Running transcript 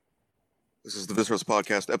This is the Viscerals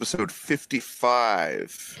Podcast, episode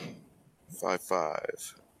 55.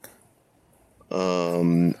 55.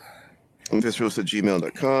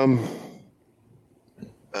 Viscerals@gmail.com,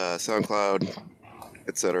 SoundCloud,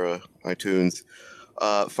 etc., iTunes.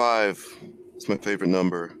 5 is my favorite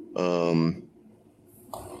number.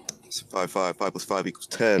 It's 5, 5. 5 plus 5 equals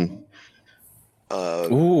 10. 10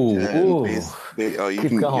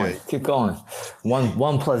 keep going. Keep going.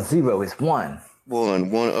 One plus 0 is 1.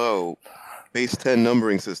 1. Base 10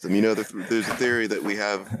 numbering system. You know, there's a theory that we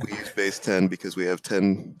use base 10 because we have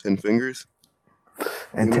 10 fingers.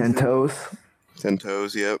 And 10 toes? 10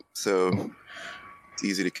 toes, yep. So it's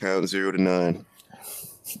easy to count 0 to 9.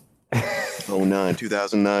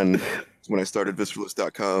 2009 is when I started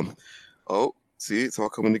Visceralist.com. Oh, see, it's all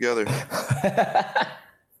coming together.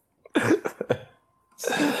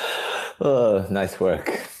 Oh, nice work.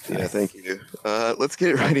 Yeah, thank you. Let's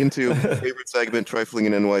get right into my favorite segment, Trifling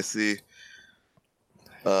in NYC.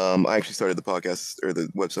 I actually started the podcast or the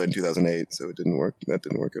website in 2008, so it didn't work. That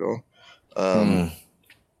didn't work at all.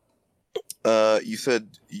 You said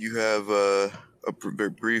you have a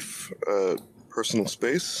very brief personal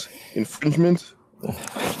space infringement you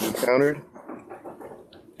encountered.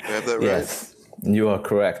 Do I have that right? Yes, you are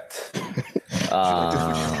correct. Would you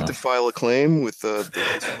like to file a claim with the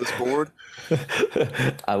Visceralist board?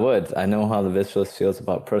 I would. I know how the Visceralist feels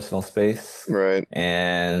about personal space. Right.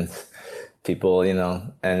 And people,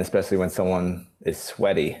 and especially when someone is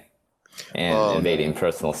sweaty and invading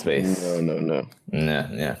personal space. No.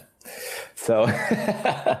 Yeah. So,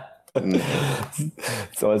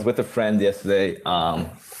 so I was with a friend yesterday.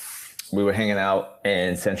 We were hanging out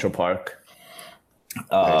in Central Park.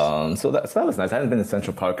 Nice. So that was nice. I hadn't been to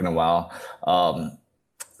Central Park in a while.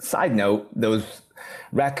 Side note, those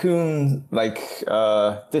raccoon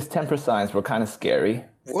distemper signs were kind of scary.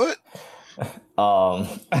 What?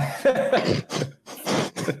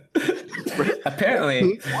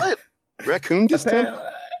 Apparently. What? Raccoon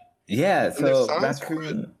distemper? Yeah. So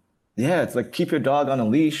raccoon. Yeah, it's like keep your dog on a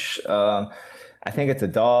leash. I think it's a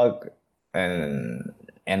dog and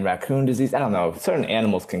raccoon disease. I don't know. Certain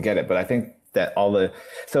animals can get it, but I think that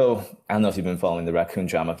so I don't know if you've been following the raccoon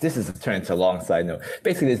drama. This is turning to a long side note.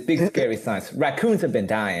 Basically, there's big scary signs. Raccoons have been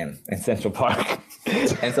dying in Central Park,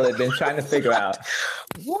 and so they've been trying to figure out.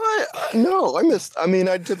 What? No, I missed. I mean,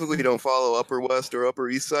 I typically don't follow Upper West or Upper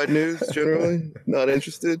East Side news. Generally, not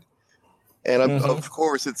interested. And of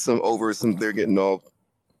course, it's they're getting all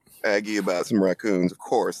aggy about some raccoons. Of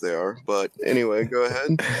course they are. But anyway, go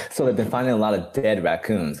ahead. So they've been finding a lot of dead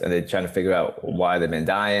raccoons, and they're trying to figure out why they've been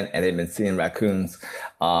dying. And they've been seeing raccoons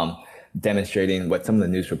demonstrating what some of the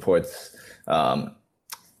news reports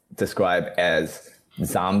describe as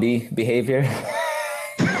zombie behavior.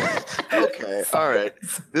 Okay, all right.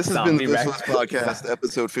 This has been the Visceralist Podcast,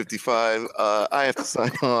 episode 55. I have to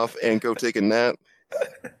sign off and go take a nap.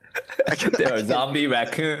 There are zombie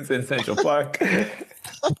raccoons in Central Park.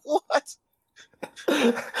 What?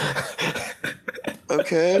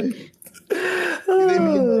 Okay. Do they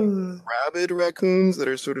mean like rabid raccoons that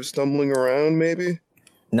are sort of stumbling around, maybe?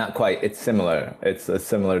 Not quite. It's similar. It's a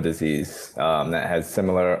similar disease that has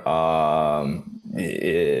similar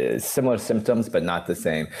symptoms, but not the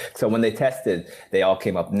same. So when they tested, they all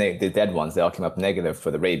came up, the dead ones, they all came up negative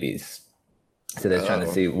for the rabies. So they're trying to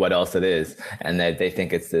see what else it is. And they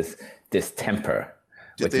think it's this distemper.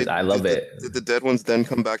 I love it. Did the dead ones then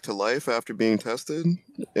come back to life after being tested?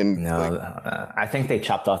 I think they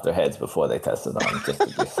chopped off their heads before they tested them, just to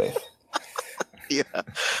be safe.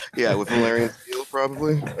 Yeah, with Valerian steel,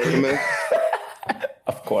 probably.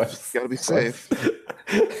 Of course. Got to be safe.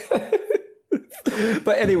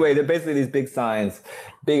 But anyway, they're basically these big signs,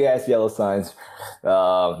 big ass yellow signs,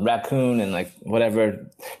 raccoon and like whatever,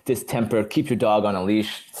 distemper, keep your dog on a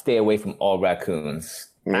leash, stay away from all raccoons.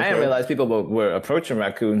 Okay. I didn't realize people were approaching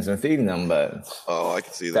raccoons and feeding them, but I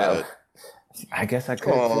can see that. I guess I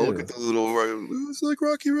could. Oh, look at the little. It's like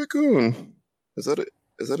Rocky Raccoon. Is that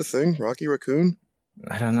a thing? Rocky Raccoon?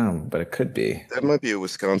 I don't know, but it could be. That might be a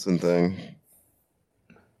Wisconsin thing.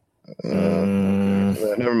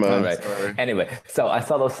 Never mind. All right. Sorry. Anyway, so I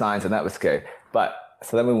saw those signs and that was scary. But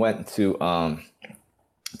so then we went to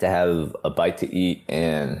have a bite to eat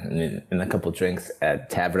and a couple drinks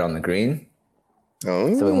at Tavern on the Green.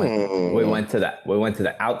 Oh. So we went to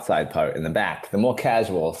the outside part in the back, the more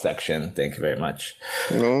casual section. Thank you very much.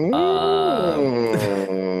 Oh.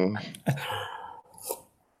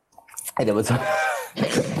 And it was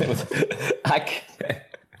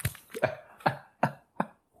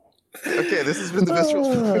Okay, this has been the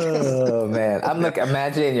Viscerals. Oh man, I'm like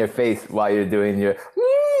imagining your face while you're doing your.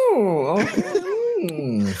 Okay.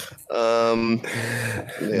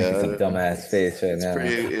 Making some dumbass face right now.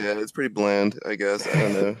 It's pretty bland, I guess. I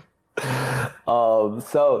don't know.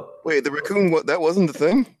 So wait, the raccoon, that wasn't the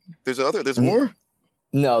thing? There's more?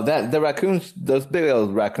 No, the raccoons, those big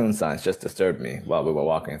old raccoon signs just disturbed me while we were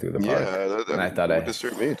walking through the park. Yeah, and I thought it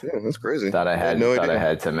disturbed me too. That's crazy. I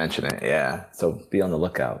had to mention it. Yeah. So be on the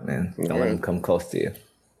lookout, man. Don't let them come close to you.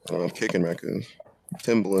 Oh, I'm kicking raccoons.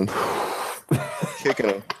 Timbaland. Kicking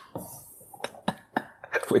them.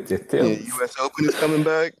 With your tilt. The U.S. Open is coming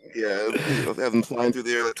back. Yeah, have them flying through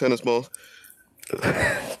the air like tennis balls.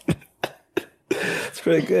 It's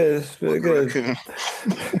pretty good. It's pretty good.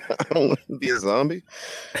 I don't want to be a zombie.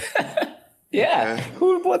 Yeah.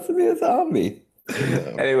 Who wants to be a zombie?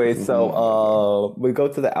 Yeah. Anyway, so we go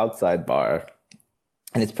to the outside bar,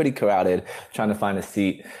 and it's pretty crowded, trying to find a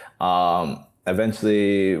seat.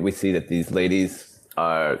 Eventually, we see that these ladies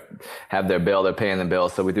have their bill, they're paying the bill,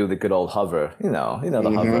 so we do the good old hover, the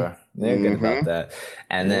hover. They're good about that.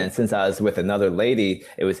 And then since I was with another lady,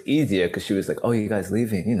 it was easier because she was like, "Oh, you guys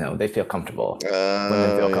leaving?" They feel comfortable.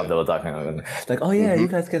 Women feel comfortable talking. Like, "Oh yeah, you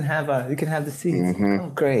guys can have the seats." Oh,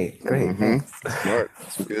 great. Smart.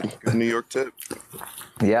 That's a good New York tip.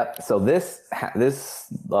 Yep. So this it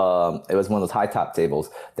was one of those high top tables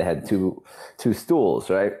that had two stools,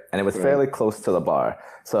 right? And it was fairly close to the bar.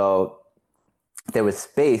 So there was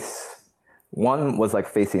space. One was like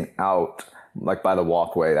facing out, like by the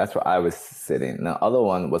walkway. That's where I was sitting. And the other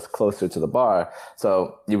one was closer to the bar.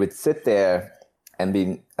 So you would sit there and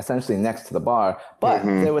be essentially next to the bar, but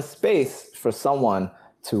there was space for someone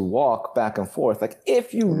to walk back and forth, like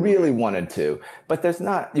if you really wanted to. But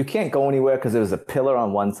you can't go anywhere because there was a pillar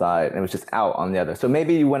on one side and it was just out on the other. So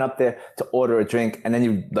maybe you went up there to order a drink and then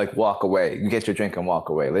you like walk away. You get your drink and walk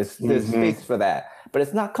away. There's space for that. But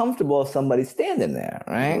it's not comfortable if somebody's standing there,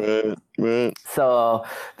 right? Right. So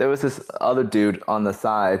there was this other dude on the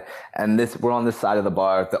side, and we're on this side of the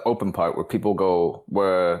bar, the open part where people go,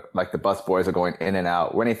 where like the bus boys are going in and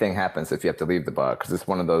out, where anything happens if you have to leave the bar, because it's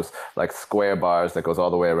one of those like square bars that goes all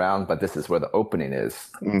the way around, but this is where the opening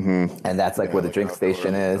is. And that's like where the drink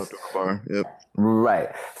station is. Bar. Yep. Right.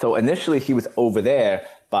 So initially he was over there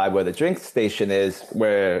by where the drink station is,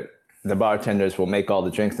 where the bartenders will make all the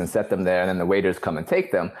drinks and set them there, and then the waiters come and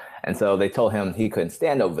take them. And so they told him he couldn't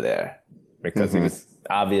stand over there because he was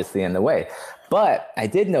obviously in the way. But I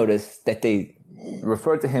did notice that they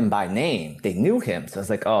referred to him by name. They knew him. So I was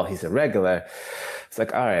like, oh, he's a regular. It's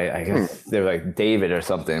like, all right, I guess they're like David or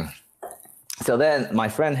something. So then my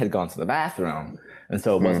friend had gone to the bathroom, and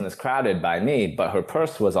so it wasn't as crowded by me, but her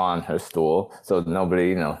purse was on her stool. So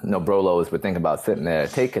nobody, no brolos would think about sitting there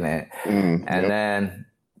taking it. And then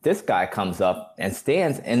this guy comes up and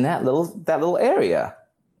stands in that little area.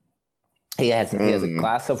 He has a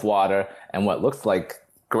glass of water and what looks like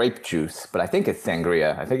grape juice, but I think it's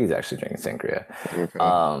sangria. I think he's actually drinking sangria.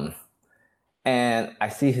 Okay. And I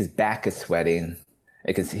see his back is sweating.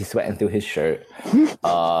 He's sweating through his shirt.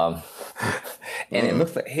 And it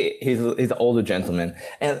looks like he's an older gentleman.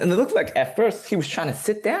 And it looks like at first he was trying to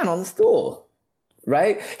sit down on the stool.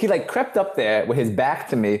 Right? He like crept up there with his back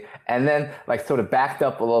to me and then like sort of backed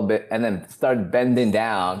up a little bit and then started bending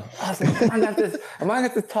down. I was like, am I gonna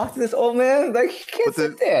have to talk to this old man? Like, he can't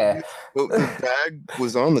sit there. Well, the bag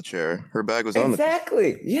was on the chair. Her bag was on the chair.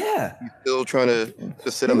 Exactly. Yeah. He's still trying to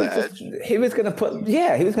just sit on the edge. He was gonna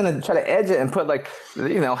try to edge it and put like,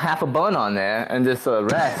 half a bun on there and just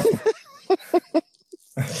rest.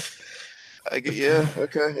 Okay.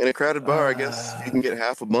 In a crowded bar, I guess you can get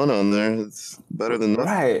half a bun on there. It's better than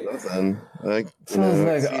nothing. Right. So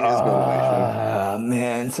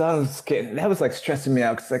man, that was like stressing me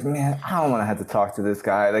out. Cause like, man, I don't want to have to talk to this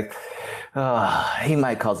guy. Like, he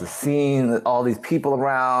might cause a scene. All these people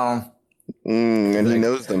around, and he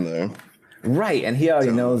knows them there. Right, and he already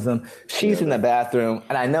knows them. She's in the bathroom,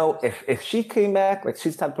 and I know if she came back, like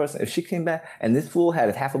she's the type of person, if she came back and this fool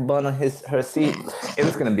had half a bun on her seat, it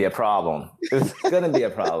was going to be a problem.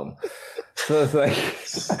 So it's like,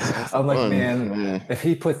 I'm like, man, if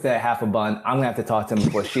he puts that half a bun, I'm going to have to talk to him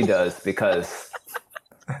before she does, because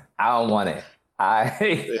I don't want it.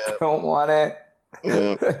 Don't want it.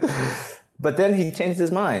 Yeah. But then he changed his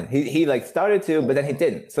mind. He like started to, but then he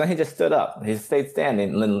didn't. So then he just stood up. He stayed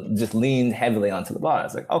standing and then just leaned heavily onto the bar. I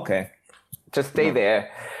was like, okay, just stay there.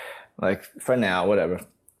 Like for now, whatever.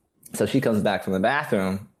 So she comes back from the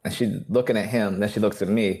bathroom and she's looking at him. Then she looks at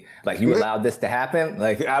me like, you allowed this to happen?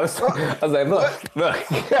 Like I was like, look.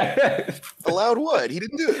 Allowed what? He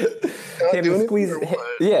didn't do it.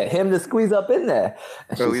 Him to squeeze up in there.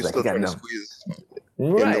 And he's still trying to squeeze.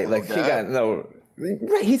 Right. Like he got no.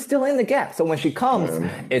 Right, he's still in the gap. So when she comes,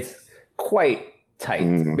 it's quite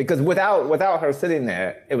tight because without her sitting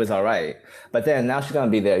there, it was all right. But then now she's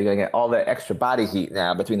gonna be there. You're gonna get all that extra body heat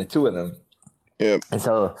now between the two of them. Yep. And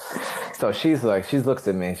so she looks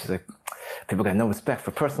at me and she's like, people got no respect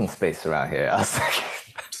for personal space around here. I was like,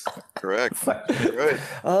 correct. Right.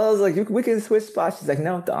 I was like, we can switch spots. She's like,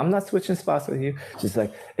 no, I'm not switching spots with you. She's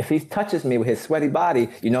like, if he touches me with his sweaty body,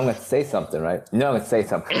 you know I'm going to say something, right? You know I'm going to say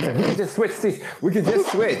something. Like, we can just switch seats. We can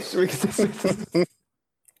just switch.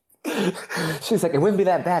 She's like, it wouldn't be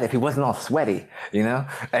that bad if he wasn't all sweaty, you know?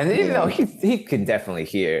 And you know, he can definitely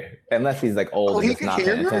hear, unless he's like old and just not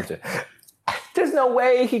paying attention. There's no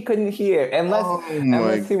way he couldn't hear unless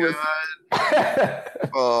he was.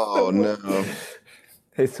 Oh no.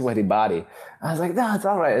 His sweaty body. I was like, no, it's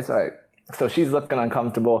all right. It's all right. So she's looking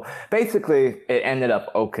uncomfortable. Basically, it ended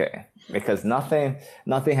up okay because nothing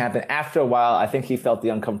happened. After a while, I think he felt the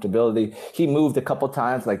uncomfortability. He moved a couple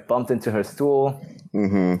times, like bumped into her stool.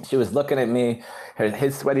 Mm-hmm. She was looking at me.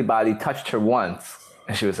 His sweaty body touched her once.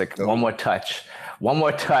 And she was like, one more touch.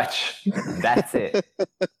 That's it.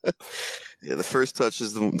 Yeah, the first touch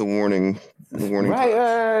is the warning. The warning.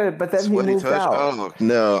 Right, but then sweaty he moved touch. Out. Oh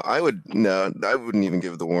no, I wouldn't even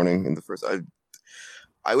give the warning in the first.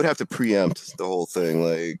 I would have to preempt the whole thing.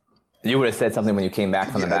 Like you would have said something when you came back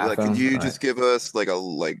from the bathroom. Like, could you just give us like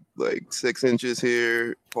 6 inches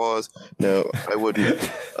here? Pause. No, I wouldn't.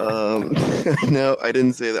 No, I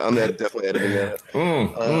didn't say that. I'm definitely editing that.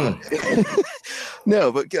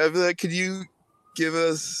 No, but could you give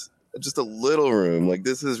us just a little room? Like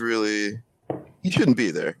this is really. He shouldn't be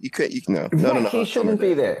there. You can't. No. He shouldn't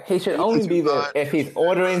be there. He should only be there if he's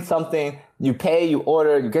ordering something. You pay, you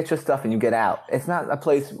order, you get your stuff, and you get out. It's not a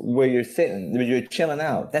place where you're sitting, where you're chilling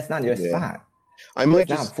out. That's not your spot. I might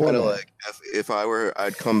just kind of like if I were,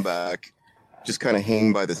 I'd come back, just kind of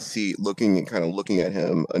hang by the seat, looking at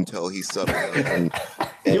him until he settled in. And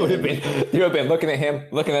you would have been looking at him,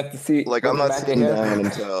 looking at the seat. Like I'm not sitting down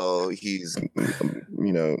until he's,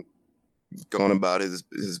 going about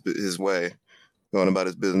his way. Going about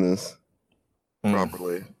his business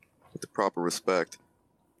properly, with the proper respect.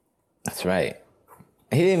 That's right.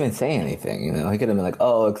 He didn't even say anything, you know. He could have been like,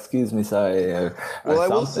 "Oh, excuse me, sorry." Well, I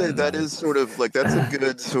will say that is sort of like that's a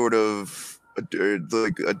good sort of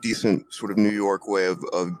like a decent sort of New York way of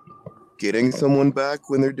getting someone back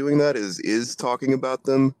when they're doing that is talking about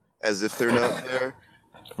them as if they're not there,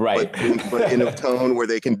 right? But in a tone where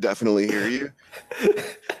they can definitely hear you,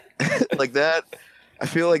 like that. I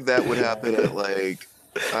feel like that would happen at like,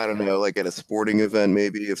 I don't know, like at a sporting event,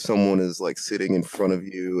 maybe if someone is like sitting in front of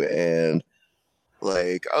you and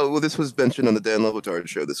like, oh, well, this was mentioned on the Dan Le Batard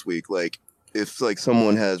show this week. Like if like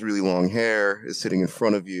someone has really long hair is sitting in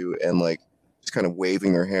front of you and like just kind of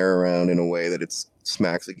waving their hair around in a way that it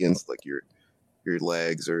smacks against like your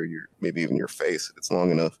legs or maybe even your face if it's long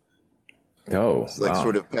enough. Oh, it's like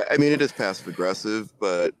sort of, I mean, it is passive aggressive,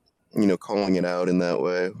 but calling it out in that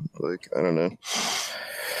way, like, I don't know.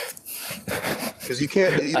 Because you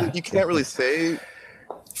can't really say.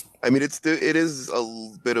 I mean, it is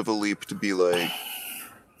a bit of a leap to be like,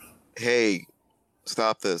 "Hey,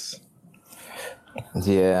 stop this."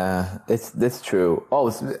 Yeah, it's true.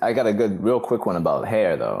 Oh, I got a real quick one about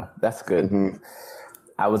hair though. That's good. Mm-hmm.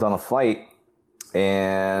 I was on a flight,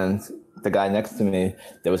 and the guy next to me,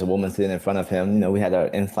 there was a woman sitting in front of him. We had our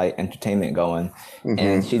in-flight entertainment going,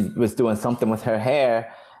 and she was doing something with her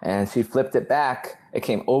hair. And she flipped it back. It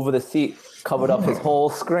came over the seat, covered up his whole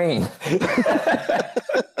screen.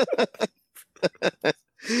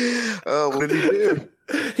 Oh, what did he do?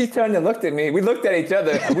 He turned and looked at me. We looked at each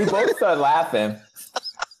other, and we both started laughing.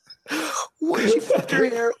 What? She flipped her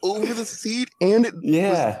hair over the seat, and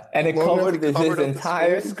it covered his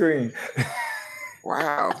entire screen.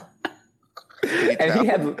 Wow.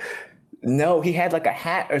 And he had like a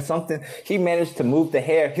hat or something. He managed to move the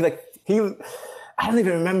hair. I don't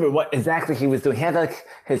even remember what exactly he was doing. He had like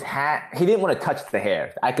his hat. He didn't want to touch the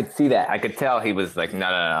hair. I could see that. I could tell he was like, no,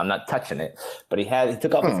 I'm not touching it. But he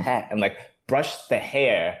took off his hat and like brushed the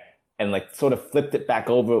hair and like sort of flipped it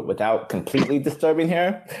back over without completely disturbing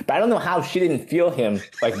her. But I don't know how she didn't feel him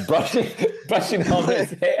like brushing over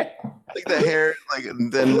his hair. Like the hair, like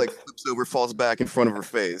and then like flips over, falls back in front of her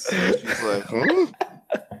face. And she's like,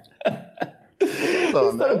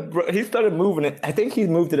 He started moving it. I think he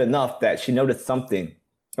moved it enough that she noticed something.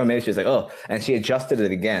 Or maybe she was like, oh, and she adjusted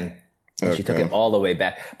it again. And she took it all the way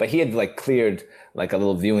back. But he had like cleared like a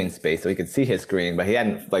little viewing space so he could see his screen, but he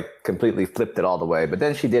hadn't like completely flipped it all the way. But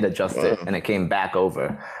then she did adjust it and it came back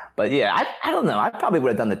over. But yeah, I don't know. I probably would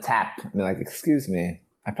have done the tap. I mean, like, excuse me.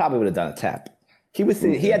 I probably would have done a tap. He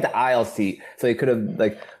had the aisle seat, so he could have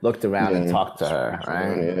like looked around and talked to her,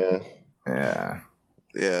 right? Yeah.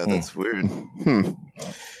 Yeah, that's weird.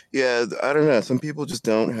 Yeah, I don't know. Some people just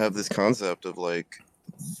don't have this concept of like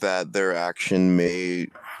that their action may.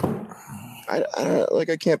 I don't know, like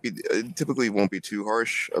I can't be typically won't be too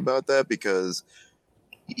harsh about that because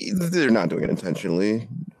they're not doing it intentionally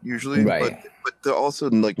usually, but Right. to also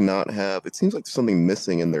like not have it seems like there's something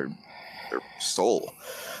missing in their soul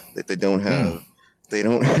that they don't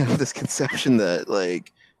have this conception that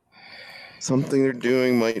like something they're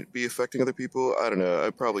doing might be affecting other people. I don't know.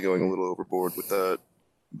 I'm probably going a little overboard with that,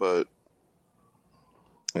 but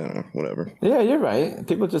I don't know. Whatever. Yeah, you're right.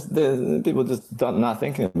 People just don't not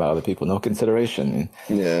thinking about other people, no consideration.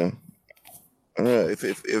 Yeah. I don't know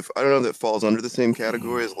if I don't know if that falls under the same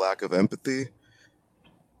category as lack of empathy,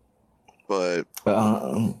 but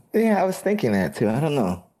Yeah, I was thinking that too. I don't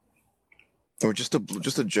know. or just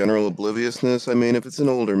a general obliviousness. I mean, if it's an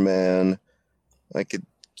older man, I could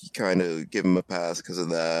kind of give him a pass because of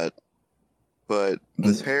that. But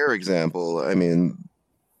this hair example, I mean,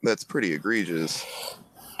 that's pretty egregious.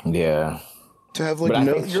 Yeah. To have like But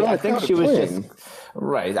no, I think she was just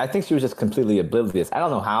right. I think she was just completely oblivious. I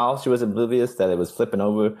don't know how she was oblivious that it was flipping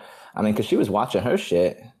over. I mean, because she was watching her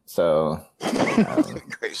shit. So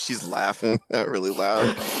Great, she's laughing out really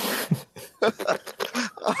loud.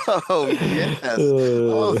 Oh yes.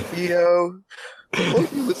 Oh Theo.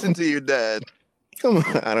 Won't you listen to your dad? Come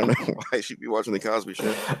on. I don't know why she'd be watching the Cosby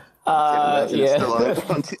Show. I can't imagine yeah.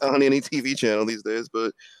 it's still on any TV channel these days,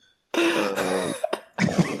 but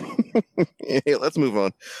yeah, let's move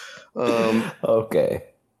on. Okay.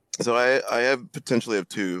 So I have potentially have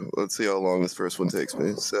two. Let's see how long this first one takes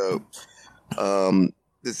me. So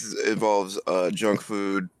involves a junk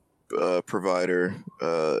food provider,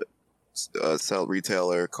 sell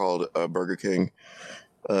retailer called Burger King.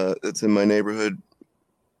 It's in my neighborhood,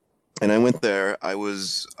 and I went there. I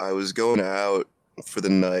was going out for the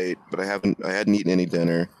night, but I hadn't eaten any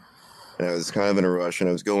dinner, and I was kind of in a rush, and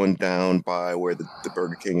I was going down by where the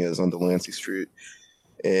Burger King is on Delancey Street,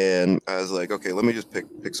 and I was like, okay, let me just pick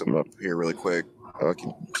something up here really quick. I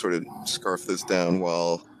can sort of scarf this down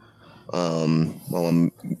while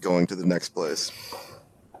I'm going to the next place.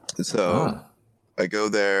 So I go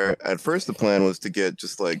there. At first, the plan was to get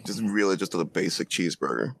just a basic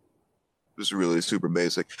cheeseburger, just really super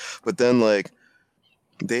basic. But then like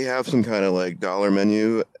they have some kind of like dollar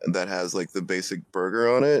menu that has like the basic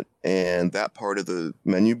burger on it, and that part of the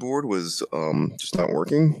menu board was just not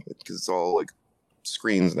working because it's all like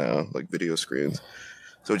screens now, like video screens.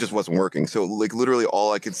 So it just wasn't working. So like literally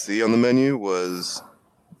all I could see on the menu was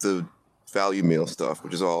the value meal stuff,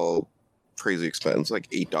 which is all crazy expensive, like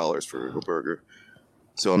 $8 for a burger.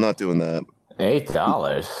 So I'm not doing that.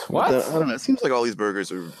 $8? What? Then, I don't know. It seems like all these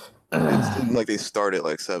burgers are like they start at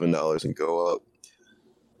like $7 and go up.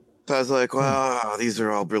 So I was like, wow, these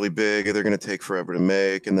are all really big. They're going to take forever to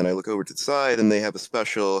make. And then I look over to the side and they have a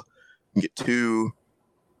special. You get two.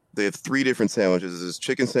 They have three different sandwiches. There's a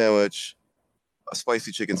chicken sandwich, a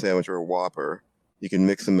spicy chicken sandwich, or a Whopper. You can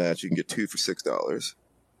mix and match. You can get two for $6.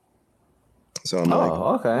 So I'm like,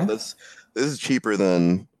 okay. This is cheaper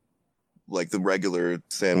than like the regular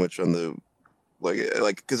sandwich on the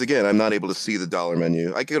like because again, I'm not able to see the dollar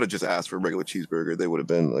menu. I could have just asked for a regular cheeseburger. They would have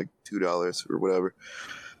been like $2 or whatever.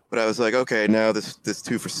 But I was like, okay, now this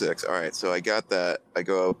 2 for $6. All right, so I got that. I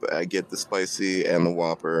go up, I get the spicy and the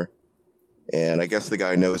Whopper, and I guess the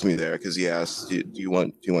guy knows me there because he asked, "Do you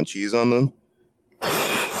want cheese on them?"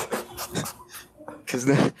 Because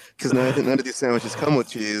none of these sandwiches come with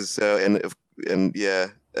cheese. So and yeah,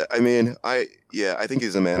 I mean, I think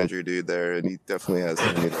he's a manager dude there, and he definitely has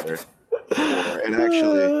me there. And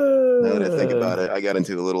actually, now that I think about it, I got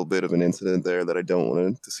into a little bit of an incident there that I don't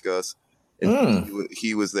want to discuss. And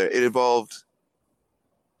he was there. It involved.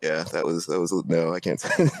 Yeah, that was no, I can't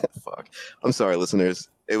say that. Fuck. I'm sorry, listeners.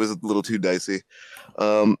 It was a little too dicey.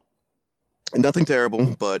 Nothing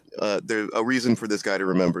terrible, but there's a reason for this guy to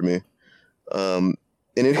remember me. In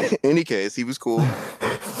any case, he was cool.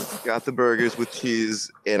 Got the burgers with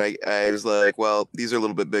cheese, and I was like, well, these are a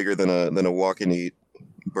little bit bigger than a walk and eat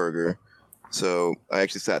burger. So I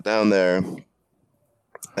actually sat down there.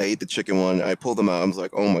 I ate the chicken one. I pulled them out. I was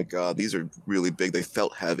like, oh my God, these are really big. They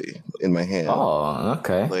felt heavy in my hand. Oh,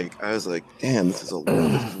 okay. Like, I was like, damn, this is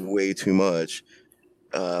way too much.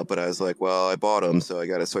 But I was like, well, I bought them, so I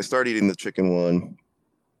got it. So I started eating the chicken one.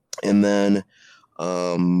 And then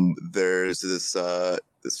there's this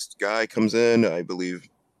guy comes in, I believe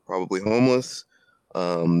probably homeless,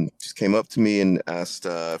 just came up to me and asked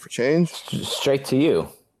for change. Straight to you?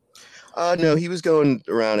 No, he was going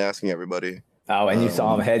around asking everybody. Oh, and you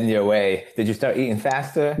saw him heading your way. Did you start eating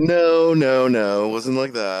faster? No. It wasn't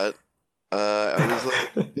like that. I was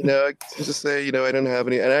like, just say, I didn't have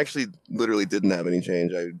any, and I actually literally didn't have any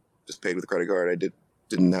change. I just paid with a credit card. I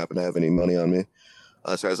didn't happen to have any money on me.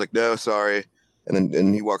 So I was like, no, sorry.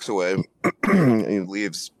 And he walks away and he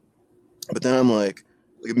leaves. But then I'm like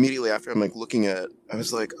immediately after, I'm like I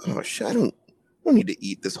was like, oh shit, I don't need to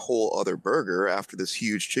eat this whole other burger after this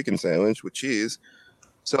huge chicken sandwich with cheese.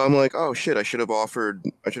 So I'm like, oh shit, I should have offered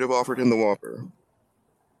him the Whopper.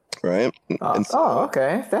 Right?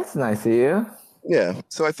 Okay. That's nice of you. Yeah.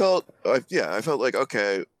 So I felt like,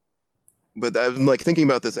 okay. But I'm like thinking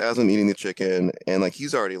about this as I'm eating the chicken, and like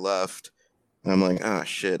he's already left. And I'm like,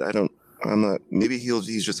 shit, maybe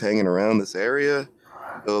he's just hanging around this area.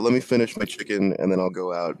 So let me finish my chicken and then I'll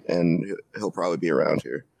go out and he'll probably be around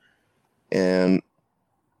here. And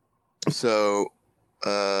so,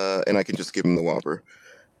 and I can just give him the Whopper.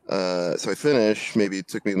 So I finish, maybe it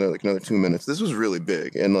took me another 2 minutes. This was really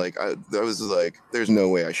big. And like, I was like, there's no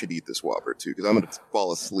way I should eat this Whopper too, because I'm going to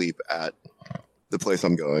fall asleep at the place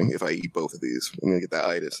I'm going. If I eat both of these, I'm going to get that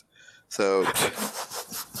itis.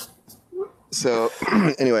 So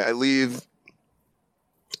anyway, I leave,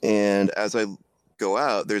 and as I go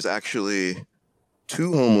out, there's actually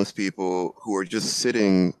 2 homeless people who are just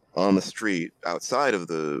sitting on the street outside of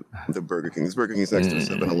the Burger King. This Burger King's next to a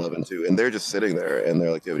 7-Eleven too, and they're just sitting there, and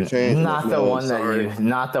they're like, "Do you have any change?" Not the one that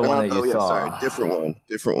you saw. Sorry, different one.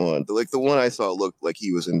 The one I saw looked like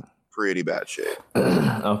he was in pretty bad shape.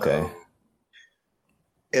 Okay.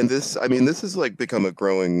 And this is like become a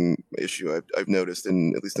growing issue. I've noticed at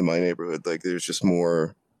least in my neighborhood, like there's just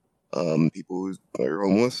more people who are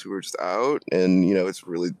homeless who are just out, and it's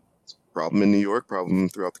really a problem in New York, problem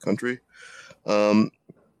throughout the country.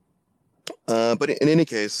 But in any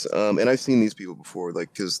case, and I've seen these people before,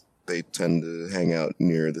 like because they tend to hang out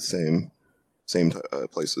near the same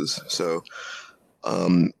places. So,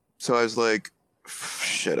 so I was like,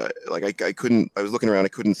 shit, I couldn't. I was looking around, I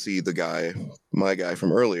couldn't see my guy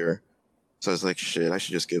from earlier. So I was like, shit, I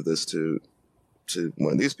should just give this to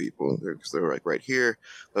one of these people because they're like right here.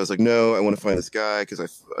 I was like, no, I want to find this guy because I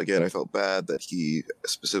felt bad that he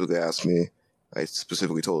specifically asked me. I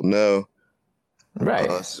specifically told him no. Right.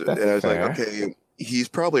 And I was fair. like, okay, he's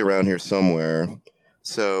probably around here somewhere.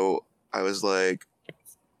 So I was like,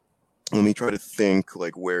 let me try to think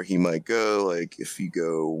like where he might go. Like if you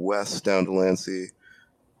go west down to Lansing,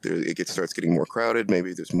 starts getting more crowded.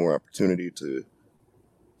 Maybe there's more opportunity to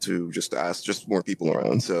just ask just more people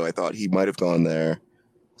around. So I thought he might have gone there.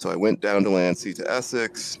 So I went down to Lansing to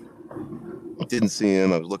Essex. Didn't see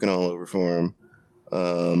him. I was looking all over for him.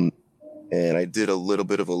 And I did a little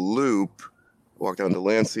bit of a loop. Walked down to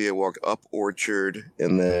Lansing. I walked up Orchard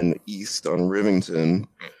and then east on Rivington.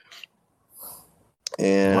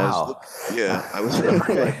 And wow. I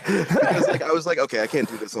was like, okay, I can't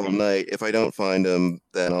do this all night. If I don't find him,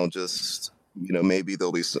 then I'll just, maybe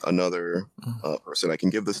there'll be another person I can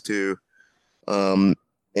give this to. And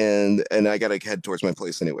I gotta head towards my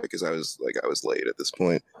place anyway because I was late at this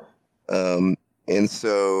point. And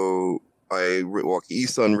so I walk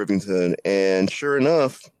east on Rivington, and sure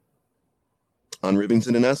enough, on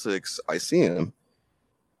Rivington in Essex, I see him.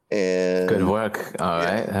 And good work. All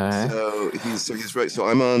right. So he's right. So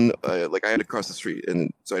I'm on I had to cross the street,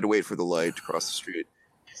 and so I had to wait for the light to cross the street.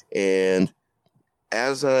 And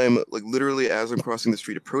as I'm as I'm crossing the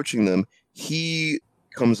street, approaching them, he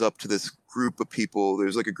comes up to this group of people.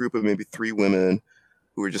 There's like a group of maybe 3 women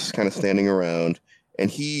who are just kind of standing around, and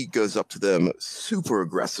he goes up to them super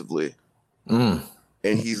aggressively. And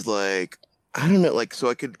he's like, I don't know, so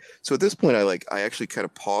at this point I actually kind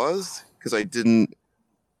of paused because I didn't.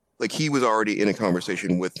 Like he was already in a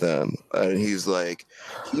conversation with them, and he was like,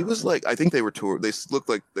 I think they were they looked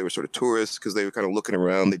like they were sort of tourists because they were kind of looking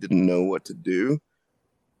around. They didn't know what to do,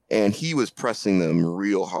 and he was pressing them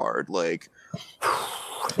real hard, like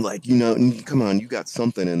come on, you got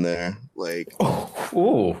something in there,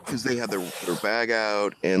 because they had their bag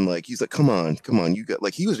out, and he's like, come on, you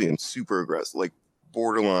got he was being super aggressive,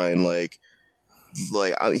 borderline,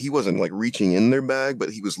 he wasn't reaching in their bag, but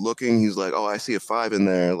he was looking. He's like, oh, I see a 5 in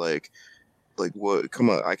there. Like what? Come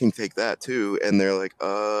on, I can take that too. And they're like,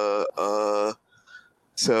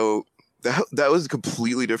 So that was a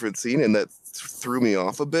completely different scene, and that threw me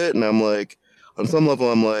off a bit. And I'm like, on some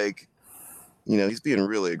level, I'm like, he's being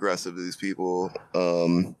really aggressive to these people.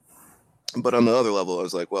 But on the other level, I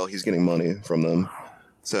was like, well, he's getting money from them,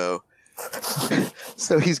 so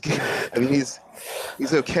he's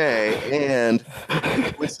okay. And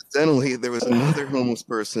coincidentally, there was another homeless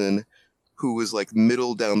person who was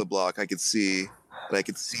middle down the block. I could see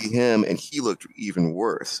him, and he looked even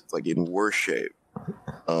worse, in worse shape.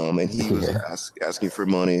 and he was asking for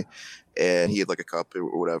money, and he had like a cup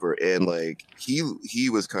or whatever, and like he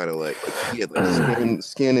was kind of like he had like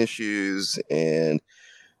skin issues, and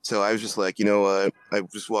so I was just like, you know what? I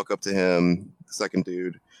just walk up to him, the second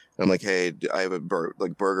dude. I'm like, hey, I have a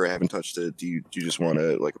burger. I haven't touched it. Do you just want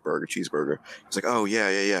a burger, cheeseburger? He's like, oh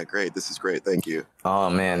yeah, great. This is great. Thank you. Oh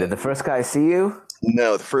man, did the first guy see you?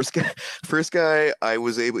 No, the first guy,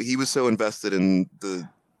 he was so invested in the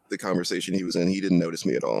conversation he was in, he didn't notice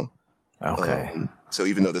me at all. Okay. So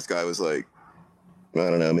even though this guy was like, I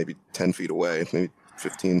don't know, maybe 10 feet away, maybe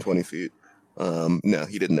 15, 20 feet, no,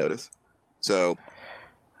 he didn't notice. So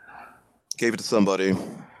gave it to somebody,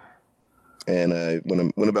 and I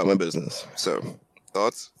went about my business. So,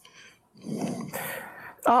 thoughts?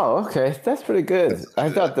 Oh, okay. That's pretty good. I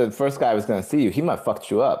thought the first guy was going to see you. He might have fucked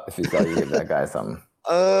you up if he thought you gave that guy something.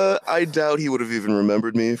 I doubt he would have even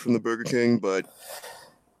remembered me from the Burger King, but,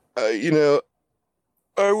 you know,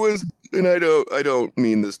 I was, and I don't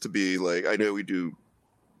mean this to be like, I know we do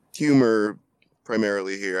humor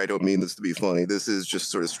primarily here. I don't mean this to be funny. This is just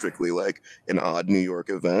sort of strictly like an odd New York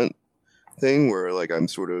event thing where like I'm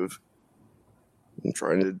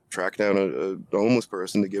trying to track down a homeless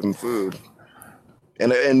person to give him food,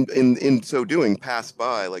 and in so doing, pass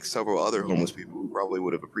by like several other homeless people who probably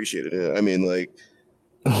would have appreciated it. I mean, like,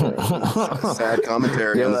 sad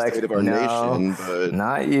commentary on the state of our nation, but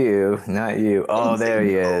not you. Oh, there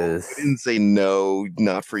he is. I didn't say no,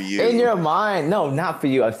 not for you. In your mind, no, not for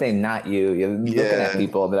you. I'm saying not you. You're looking at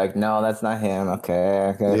people, be like, no, that's not him.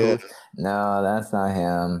 Okay. Yeah. No, that's not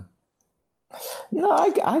him. No,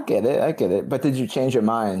 I get it. But did you change your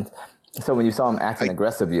mind? So when you saw him acting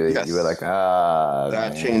aggressive, you were like,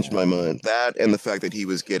 that changed my mind. That and the fact that he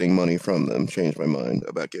was getting money from them changed my mind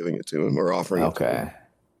about giving it to him or offering it to him.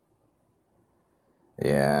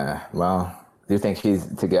 Yeah. Well, do you think he's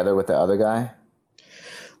together with the other guy?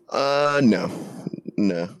 No.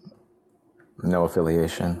 No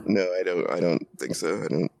affiliation. No, I don't think so. I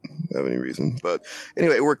don't have any reason. But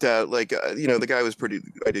anyway, it worked out. Like, the guy was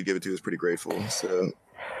I did give it to, was pretty grateful. So.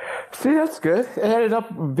 See, that's good. It ended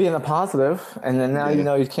up being a positive, and then now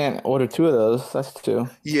you can't order two of those. That's two.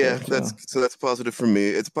 Yeah, that's positive for me.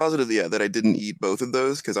 It's positive, that I didn't eat both of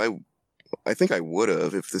those because I think I would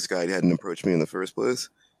have if this guy hadn't approached me in the first place.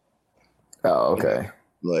 Oh, okay.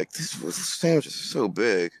 Like this sandwich is so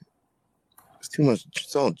big. It's too much.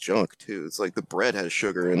 It's all junk too. It's like the bread has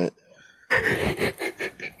sugar in it.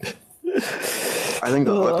 I think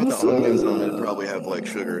the onions on it probably have like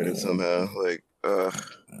sugar in it somehow. Like,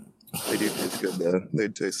 they do taste good though. They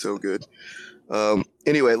taste so good.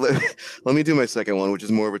 Anyway, let me do my second one, which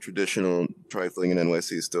is more of a traditional trifling in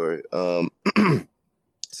NYC story.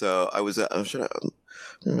 So I was at,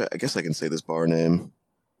 I guess I can say this bar name.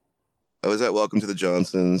 I was at Welcome to the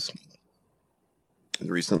Johnsons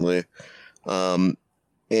recently. And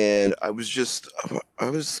I was just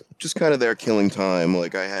kind of there killing time.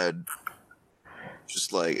 Like I had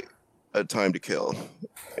just like a time to kill.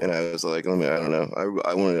 And I was like, I don't know.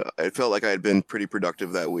 I felt like I had been pretty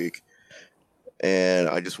productive that week. And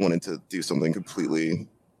I just wanted to do something completely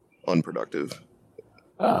unproductive.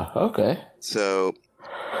 Oh, okay. So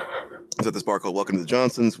I was at this bar called Welcome to the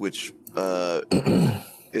Johnsons, which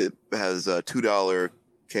it has $2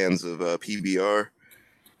 cans of PBR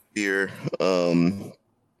beer.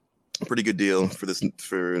 Pretty good deal for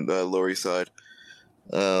the Lower East Side.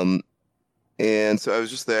 And so I was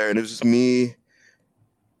just there, and it was just me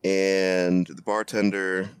and the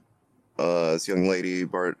bartender, this young lady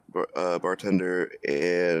bartender,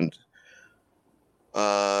 and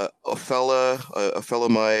a fella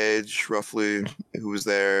my age roughly who was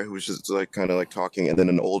there, who was just like kind of like talking, and then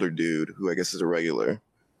an older dude who I guess is a regular.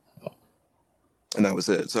 And that was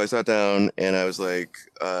it. So I sat down and I was like,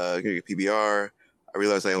 gonna get PBR. I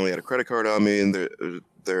realized I only had a credit card on me, and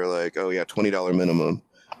they're like, oh yeah, $20 minimum.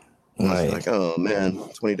 And I was like, oh man,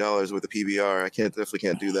 $20 worth of PBR. I definitely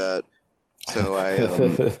can't do that. So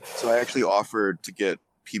I actually offered to get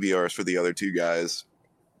PBRs for the other two guys.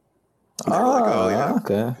 And they were like, oh yeah,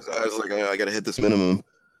 okay. I was like, I gotta hit this minimum,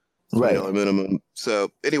 $20 minimum. So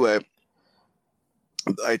anyway,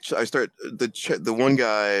 I start the one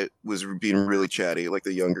guy was being really chatty, like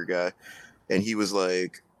the younger guy, and he was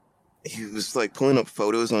like pulling up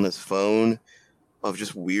photos on his phone of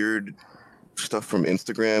just weird stuff from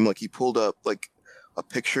Instagram. Like he pulled up like a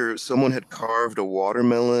picture. Someone had carved a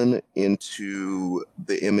watermelon into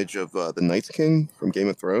the image of the Night's King from Game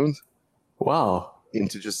of Thrones. Wow. They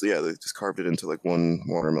just carved it into like one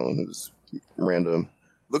watermelon. It was random.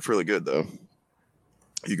 Looked really good though.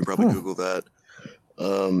 You can probably Google that.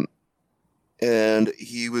 And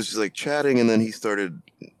he was like chatting, and then he started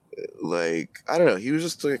like I don't know, he was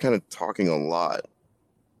just like kind of talking a lot,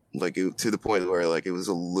 like to the point where like it was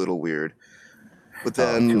a little weird. But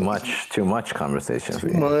then too much conversation.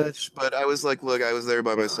 Too much. But I was like, look, I was there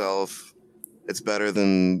by myself. It's better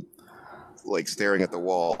than like staring at the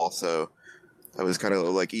wall. So I was kind of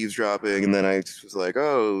like eavesdropping, and then I was like,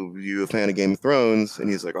 "Oh, you a fan of Game of Thrones?" And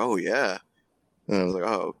he's like, "Oh yeah." And I was like,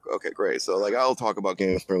 "Oh, okay, great." So like, I'll talk about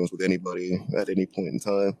Game of Thrones with anybody at any point in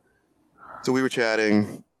time. So we were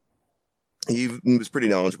chatting. He was pretty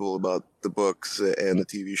knowledgeable about the books and the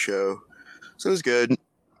TV show, so it was good.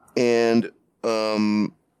 And I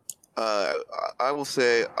will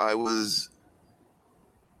say I was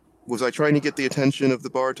I trying to get the attention of the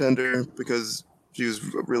bartender because she was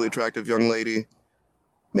a really attractive young lady?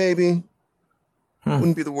 Maybe.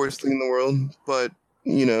 Wouldn't be the worst thing in the world, but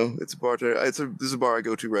you know, it's a bartender. This is a bar I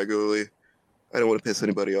go to regularly. I don't want to piss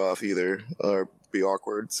anybody off either or be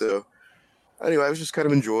awkward. So anyway, I was just kind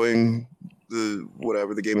of enjoying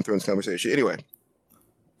the Game of Thrones conversation. Anyway,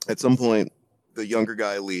 at some point, the younger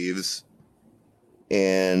guy leaves,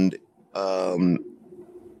 and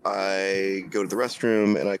I go to the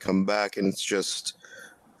restroom, and I come back, and it's just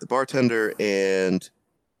the bartender and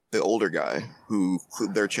the older guy who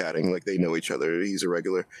they're chatting, like they know each other. He's a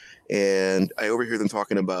regular, and I overhear them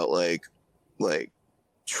talking about like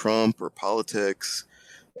Trump or politics,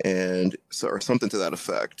 and or something to that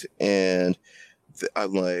effect. And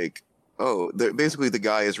I'm like, oh, basically the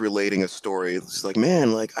guy is relating a story. It's like,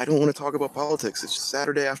 man, like I don't want to talk about politics. It's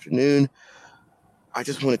Saturday afternoon. I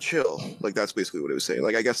just want to chill. Like that's basically what he was saying.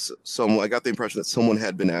 Like I guess I got the impression that someone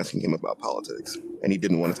had been asking him about politics and he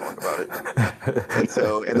didn't want to talk about it.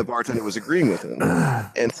 and the bartender was agreeing with him.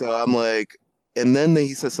 And so I'm like, and then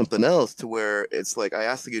he says something else to where it's like I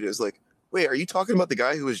asked the dude, it was like, wait, are you talking about the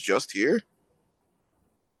guy who was just here?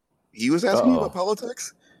 He was asking me about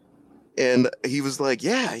politics? And he was like,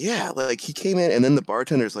 yeah. Like he came in, and then the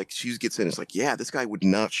bartender's like, she gets in, it's like, yeah, this guy would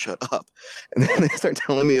not shut up. And then they start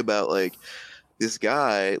telling me about like this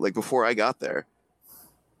guy, like before I got there,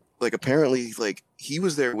 like apparently like he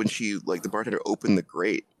was there when the bartender opened the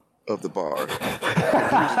grate of the bar.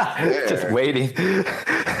 Just waiting.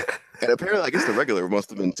 And apparently I guess the regular must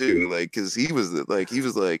have been too, like, cause he was like,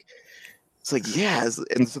 it's like, yeah.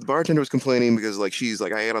 And so the bartender was complaining because like, she's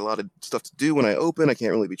like, I had a lot of stuff to do when I open. I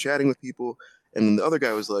can't really be chatting with people. And then the other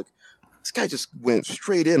guy was like, this guy just went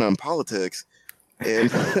straight in on politics.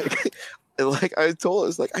 And like I told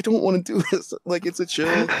us, like I don't want to do this. Like it's a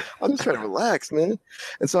chill. I'm just trying to relax, man.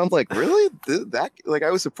 And so I'm like, really? That like I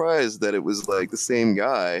was surprised that it was like the same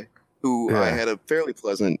guy who I had a fairly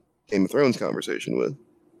pleasant Game of Thrones conversation with.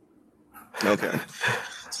 Okay.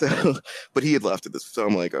 So, but he had left at this, so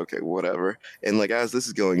I'm like, okay, whatever. And like as this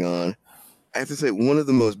is going on, I have to say, one of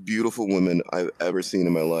the most beautiful women I've ever seen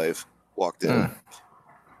in my life walked in,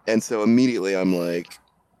 and so immediately I'm like,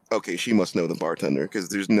 okay, she must know the bartender because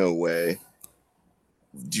there's no way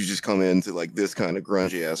you just come into like this kind of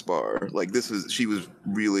grungy ass bar. Like she was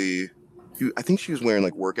really, I think she was wearing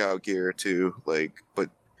like workout gear too, like, but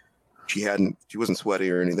she wasn't sweaty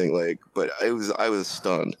or anything, like, but I was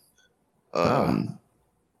stunned.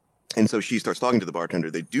 And so she starts talking to the bartender.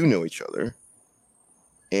 They do know each other.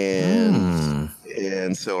 And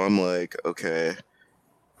so I'm like, okay.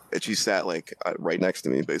 And she sat like right next to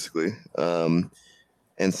me, basically. And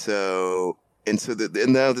now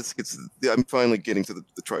this gets, I'm finally getting to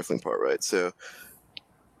the trifling part, right? So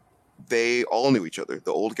they all knew each other.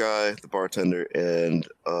 The old guy, the bartender, and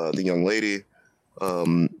the young lady,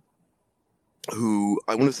 who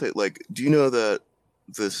I want to say, like, do you know that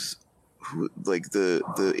like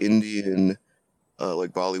the Indian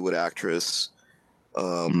like Bollywood actress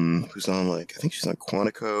who's on like I think she's on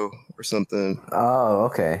Quantico or something. Oh,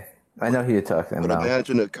 okay. I know who you're talking about. But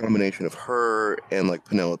imagine a combination of her and like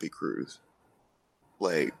Penelope Cruz.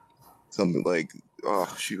 Like something like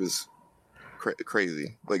she was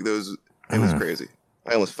crazy. Like those it was crazy.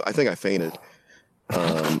 I think I fainted.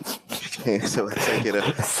 So it's like, you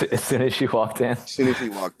know, as soon as she walked in,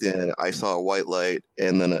 I saw a white light,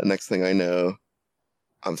 and then next thing I know,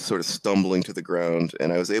 I'm sort of stumbling to the ground,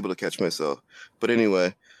 and I was able to catch myself. But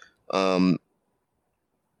anyway, so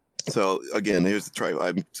again, here's the try.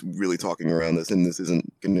 I'm really talking around this, and this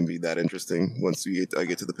isn't going to be that interesting once I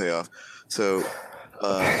get to the payoff. So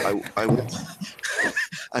I went.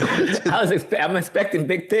 I'm expecting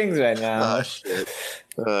big things right now.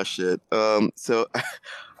 Oh shit. So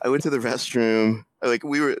I went to the restroom. Like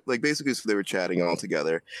we were like basically so they were chatting all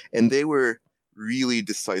together, and they were really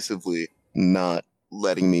decisively not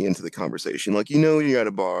letting me into the conversation. Like, you know, you're at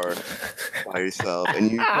a bar by yourself and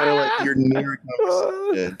you kind of like you're near a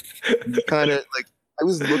conversation. You kind of like I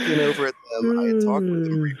was looking over at them. I had talked with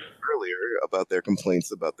them briefly earlier about their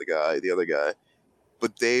complaints about the other guy,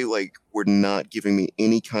 but they like were not giving me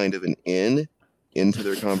any kind of an into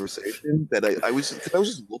their conversation. That I was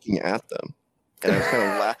just looking at them, and I was kind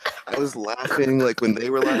of I was laughing like when they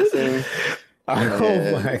were laughing.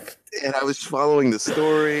 And I was following the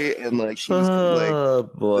story, and like she was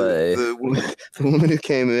like, boy, the woman who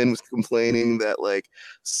came in was complaining that like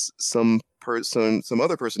some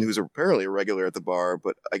other person who's apparently a regular at the bar,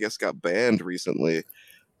 but I guess got banned recently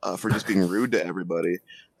for just being rude to everybody,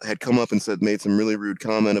 had come up and made some really rude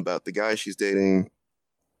comment about the guy she's dating,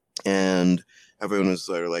 and everyone was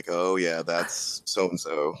sort of like, oh yeah, that's so and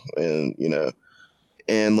so, and you know,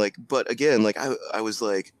 and like, but again, like I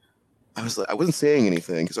wasn't saying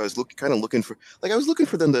anything because I was looking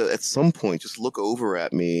for them to at some point just look over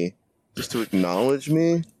at me, just to acknowledge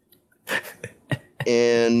me,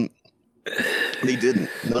 and they didn't.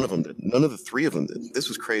 None of them did. None of the three of them did. This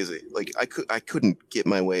was crazy. Like I couldn't get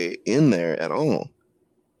my way in there at all.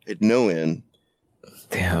 I had no in.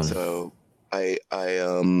 Damn. So I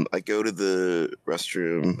go to the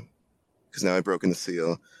restroom because now I've broken the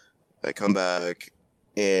seal. I come back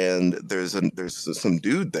and there's some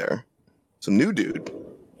dude there. Some new dude.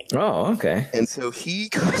 Oh, okay. And so he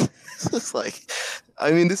was like,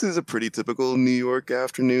 I mean, this is a pretty typical New York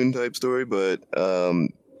afternoon type story, but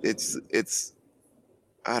it's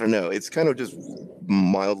I don't know, it's kind of just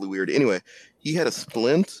mildly weird. Anyway, he had a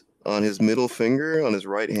splint on his middle finger on his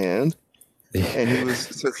right hand, and he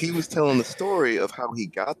was telling the story of how he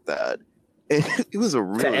got that, and it was a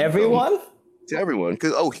really to everyone. To everyone,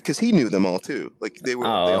 because he knew them all too. Like they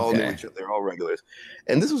all knew each other. They're all regulars,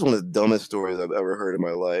 and this was one of the dumbest stories I've ever heard in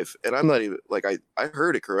my life. And I'm not even like I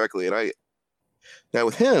heard it correctly, and now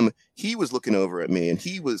with him, he was looking over at me, and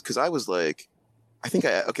because I was like,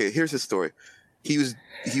 okay. Here's his story. He was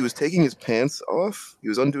taking his pants off. He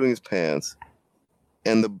was undoing his pants,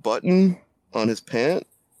 and the button on his pant,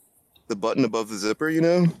 the button above the zipper,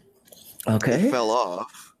 okay, it fell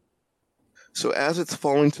off. So as it's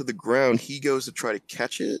falling to the ground, he goes to try to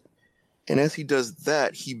catch it. And as he does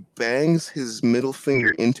that, he bangs his middle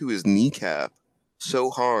finger into his kneecap so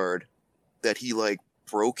hard that he like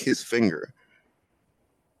broke his finger.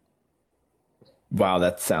 Wow,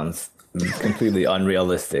 that sounds completely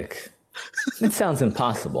unrealistic. It sounds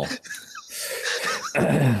impossible.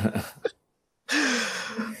 I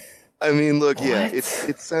mean, look, yeah,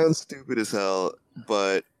 it sounds stupid as hell,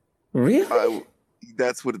 but really?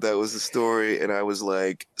 That was the story, and I was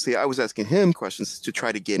like, see, I was asking him questions to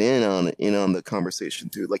try to get in on the conversation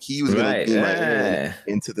too. Like he was going to be my in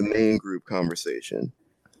into the main group conversation,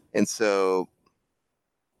 and so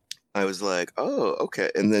I was like, oh, okay.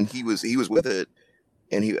 And then he was with it,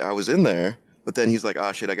 and I was in there, but then he's like,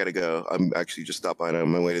 oh shit, I gotta go. I'm actually just stopped by on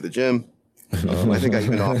my way to the gym. I think I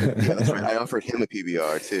even offered. Yeah, that's right. I offered him a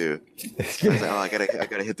PBR too. I was like, oh, I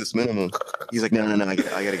gotta hit this minimum. He's like, no, I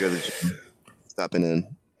gotta go to the gym. Stopping in,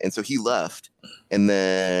 and so he left, and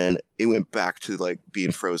then it went back to like being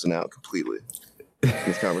frozen out completely.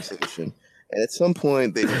 This conversation, and at some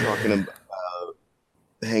point they were talking about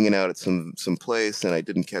hanging out at some place, and I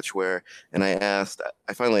didn't catch where. And I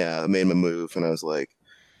finally made my move, and I was like,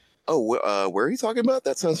 "Oh, where are you talking about?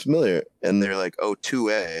 That sounds familiar." And they're like, "Oh,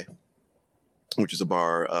 2A, which is a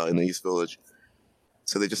bar in the East Village."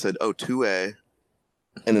 So they just said, "Oh, 2A."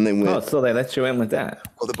 And then they went. Oh, so they let you in with that?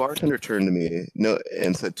 Well, the bartender turned to me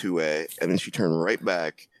and said 2A, and then she turned right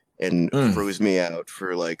back and froze me out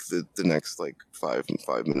for like the next like 10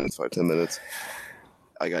 minutes.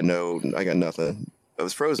 I got nothing. I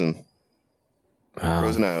was frozen.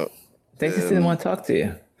 Frozen out. They just didn't want to talk to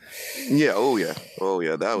you. Yeah. Oh yeah.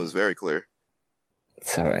 That was very clear.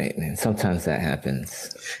 It's all right, man. Sometimes that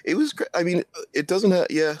happens. It was. I mean, it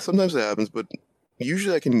doesn't. Yeah. Sometimes it happens, but.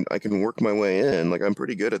 Usually I can work my way in. Like I'm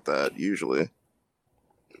pretty good at that usually.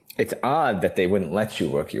 It's odd that they wouldn't let you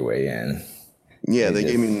work your way in. Yeah, they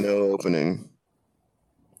gave me no opening.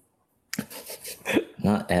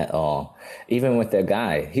 Not at all. Even with the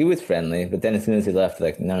guy, he was friendly, but then as soon as he left,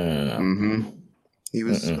 like no. Mm-hmm. He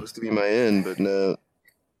was supposed to be my in, but no.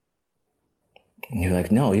 And you're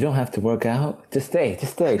like, no, you don't have to work out. Just stay.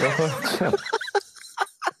 Don't work.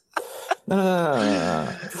 No.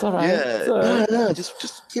 It's all right. Yeah. No.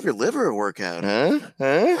 Just give your liver a workout, huh?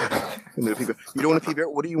 You don't want a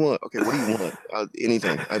PBR? What do you want? Okay, what do you want?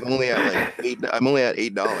 Anything. I'm only at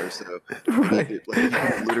 $8, so right. You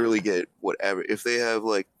can literally get whatever. If they have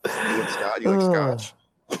like you like scotch.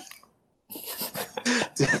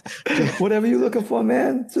 Whatever you're looking for,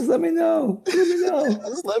 man. Just let me know.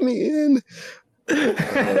 Just let me in.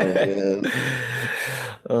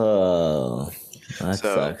 Oh, that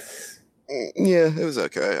sucks. Yeah, it was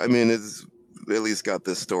okay. I mean, at least got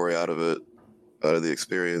this story out of the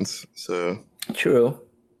experience. So true.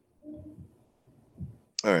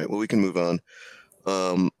 All right, well, we can move on.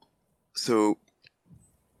 So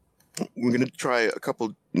we're going to try a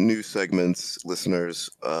couple new segments, listeners,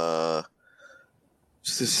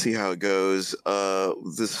 just to see how it goes.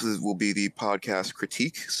 Will be the podcast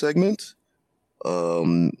critique segment.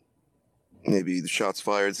 Maybe the shots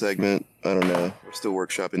fired segment. I don't know. We're still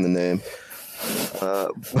workshopping the name.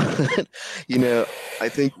 But, I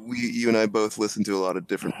think you and I both listen to a lot of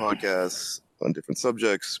different podcasts on different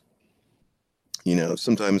subjects.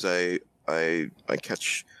 Sometimes I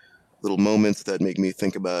catch little moments that make me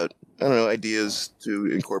think about, I don't know, ideas to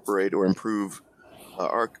incorporate or improve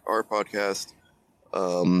our podcast,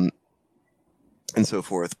 and so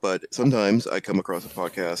forth. But sometimes I come across a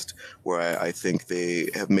podcast where I think they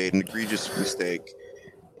have made an egregious mistake,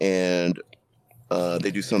 and they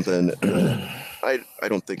do something that I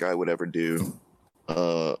don't think I would ever do.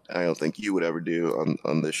 I don't think you would ever do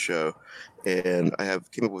on this show. And I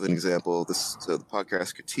came up with an example. So the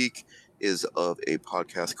podcast critique is of a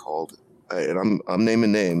podcast called, and I'm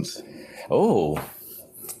naming names. Oh,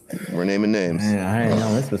 we're naming names. I didn't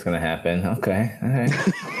know this was going to happen. Okay, all right.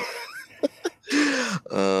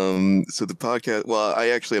 So the podcast. Well, I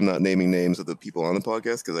actually am not naming names of the people on the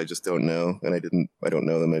podcast because I just don't know, and I don't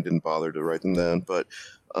know them. I didn't bother to write them down. But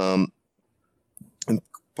and the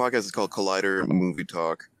podcast is called Collider Movie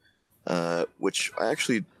Talk, which I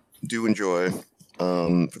actually do enjoy.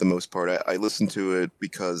 For the most part, I listen to it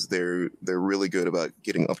because they're really good about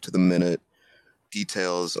getting up to the minute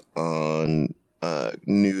details on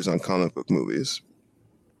news on comic book movies,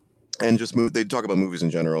 and they talk about movies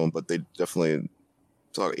in general, but they definitely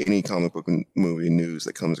talk any comic book movie news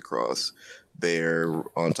that comes across. They're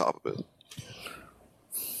on top of it,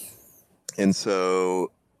 and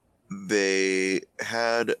so they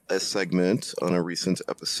had a segment on a recent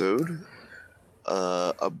episode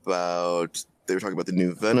about. They were talking about the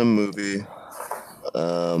new Venom movie,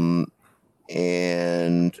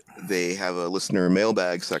 and they have a listener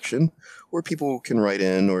mailbag section where people can write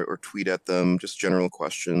in or tweet at them just general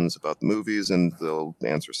questions about the movies, and they'll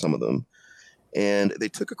answer some of them. And they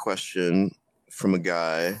took a question from a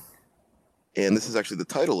guy, and this is actually the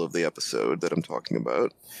title of the episode that I'm talking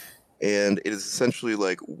about, and it is essentially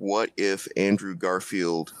like, what if Andrew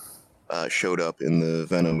Garfield showed up in the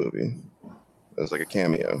Venom movie as like a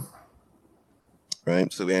cameo?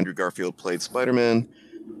 Right, so Andrew Garfield played Spider-Man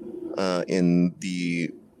in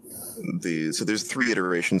so there's 3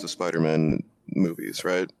 iterations of Spider-Man movies,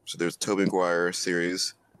 right? So there's Tobey Maguire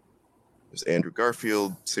series, there's Andrew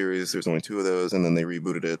Garfield series. There's only 2 of those, and then they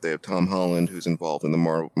rebooted it. They have Tom Holland, who's involved in the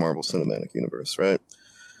Marvel Cinematic Universe, right?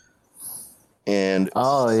 And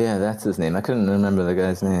that's his name. I couldn't remember the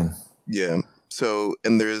guy's name. Yeah. So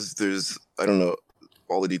and there's I don't know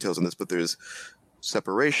all the details on this, but there's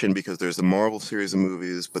separation because there's the Marvel series of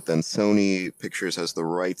movies, but then Sony Pictures has the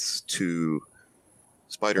rights to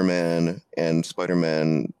Spider-Man and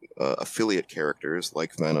Spider-Man affiliate characters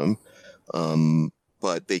like Venom,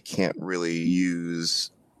 but they can't really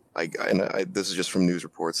use. This is just from news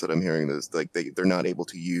reports that I'm hearing. This like they're not able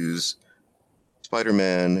to use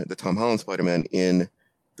Spider-Man, the Tom Holland Spider-Man, in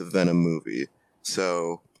the Venom movie.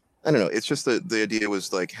 So I don't know. It's just the idea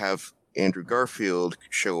was like have Andrew Garfield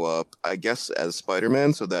show up, I guess, as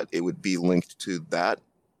Spider-Man, so that it would be linked to that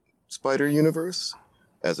Spider universe,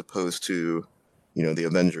 as opposed to, the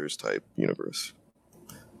Avengers type universe.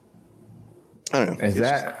 I don't know.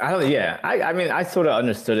 I mean, I sort of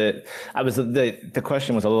understood it. The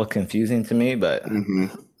question was a little confusing to me, but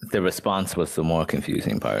the response was the more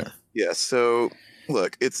confusing part. Yeah. So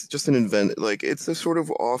look, it's just an it's a sort of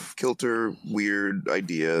off-kilter, weird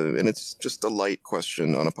idea, and it's just a light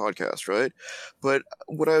question on a podcast, right? But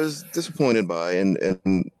what I was disappointed by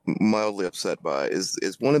and mildly upset by is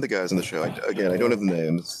one of the guys on the show. Again, I don't have the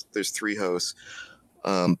names. There's 3 hosts,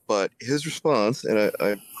 but his response, and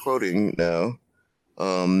I'm quoting now,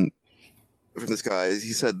 from this guy,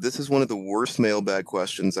 he said, "This is one of the worst mailbag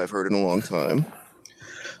questions I've heard in a long time."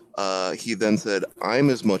 He then said, "I'm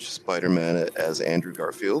as much Spider-Man as Andrew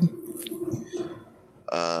Garfield."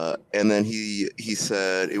 And then he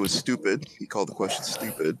said it was stupid. He called the question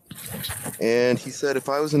stupid. And he said, "If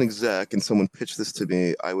I was an exec and someone pitched this to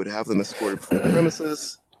me, I would have them escorted from the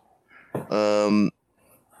premises. And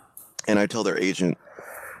I'd tell their agent,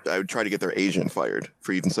 I would try to get their agent fired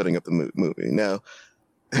for even setting up the movie." Now,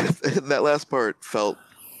 that last part felt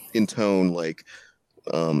in tone like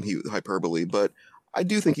hyperbole, but I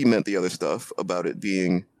do think he meant the other stuff about it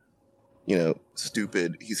being,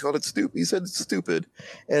 stupid. He's called it stupid. He said it's stupid.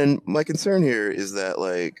 And my concern here is that,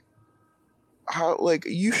 like, how like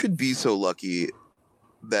you should be so lucky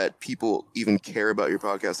that people even care about your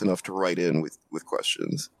podcast enough to write in with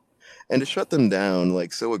questions, and to shut them down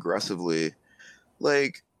like so aggressively,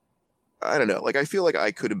 like I don't know, like I feel like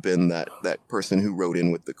I could have been that person who wrote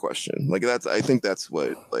in with the question. Like I think that's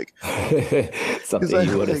what like something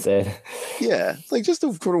you would have said. Yeah, it's like just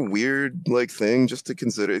a sort of weird like thing just to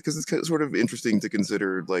consider, because it's sort of interesting to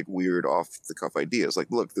consider like weird off the cuff ideas.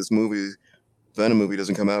 Like, look, this Venom movie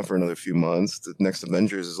doesn't come out for another few months. The next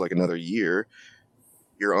Avengers is like another year.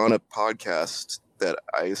 You're on a podcast that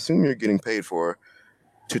I assume you're getting paid for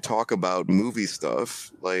to talk about movie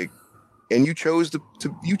stuff, like, and you chose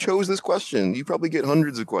you chose this question. You probably get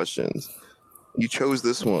hundreds of questions. You chose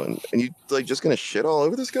this one, and you like just gonna shit all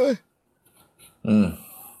over this guy? You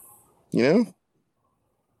know?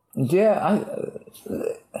 Yeah,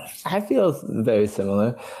 I feel very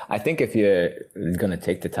similar. I think if you're gonna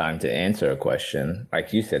take the time to answer a question,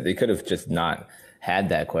 like you said, they could have just not had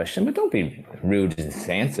that question. But don't be rude to just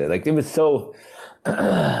answer. Like it was so.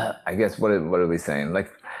 I guess what are we saying?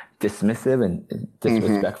 Like dismissive and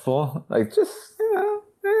disrespectful. Like just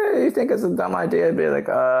you think it's a dumb idea, be like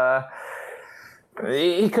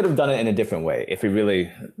he could have done it in a different way if he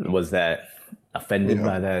really was that offended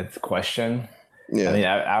by that question. Yeah. I mean,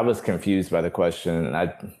 I was confused by the question, and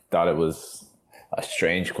I thought it was a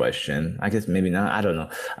strange question. I guess maybe not. I don't know.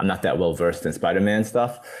 I'm not that well versed in Spider-Man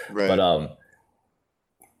stuff, right. But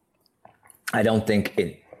I don't think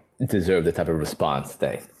it deserved the type of response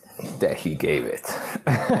that he gave it.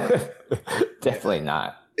 Definitely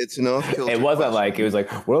not. It's an off-kilter. It wasn't like it was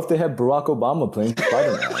like, what if they had Barack Obama playing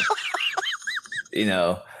Spider-Man? You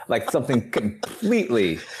know, like something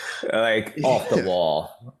completely like off the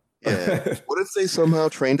wall. Yeah. What if they somehow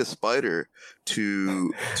trained a spider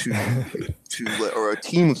to or a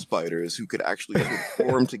team of spiders who could actually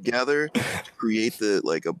form together to create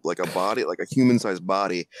like a body, like a human-sized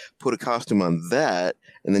body, put a costume on that,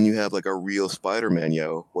 and then you have like a real Spider-Man,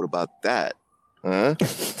 yo. What about that? Huh?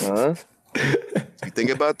 You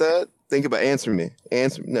think about that? Answer me.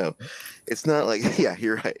 No. It's not like, yeah,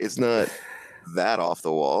 you're right. It's not that off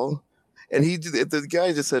the wall. And the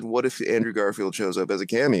guy just said, what if Andrew Garfield shows up as a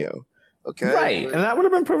cameo? Okay. Right. And that would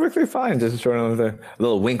have been perfectly fine. Just showing a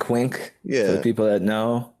little wink wink to the people that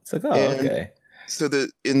know. It's like, okay. So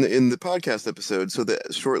in the podcast episode,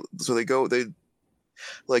 they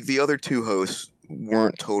like the other two hosts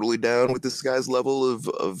weren't totally down with this guy's level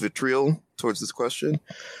of vitriol towards this question.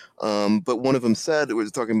 But one of them said,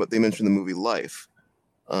 they mentioned the movie Life,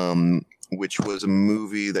 which was a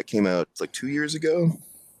movie that came out like 2 years ago.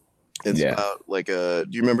 It's about like do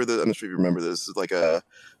you remember I'm not sure if you remember this. It's like I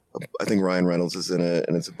think Ryan Reynolds is in it,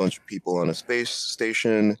 and it's a bunch of people on a space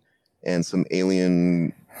station and some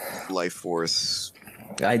alien life force.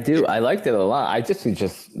 I do. I liked it a lot. I just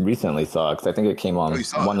recently saw it because I think it came on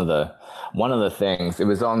one of the things. It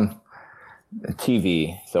was on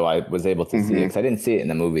TV, so I was able to see it because I didn't see it in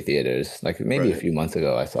the movie theaters. Like maybe a few months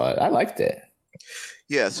ago, I saw it. I liked it.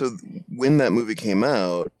 Yeah, so when that movie came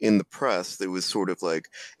out in the press, it was sort of like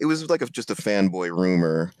just a fanboy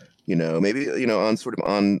rumor, maybe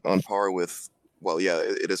on par with. Well, yeah,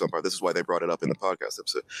 it is on par. This is why they brought it up in the podcast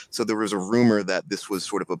episode. So there was a rumor that this was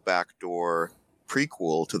sort of a backdoor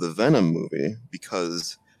prequel to the Venom movie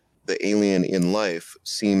because the alien in Life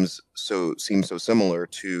seems so similar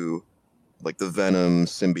to like the Venom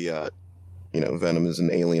symbiote. Venom is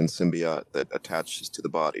an alien symbiote that attaches to the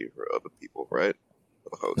body of a people, right?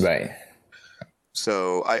 Of a host. Right.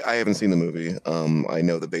 So I haven't seen the movie. I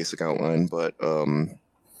know the basic outline, but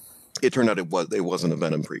it turned out it wasn't a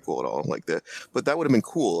Venom prequel at all, like that. But that would have been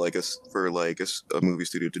cool, I guess, for like a movie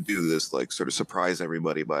studio to do this, like sort of surprise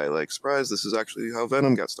everybody by like, surprise, this is actually how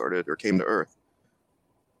Venom got started or came to Earth.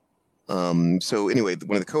 So anyway,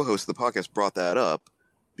 one of the co-hosts of the podcast brought that up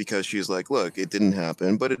because she's like, look, it didn't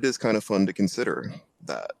happen, but it is kind of fun to consider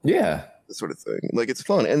that. Yeah. Sort of thing. Like it's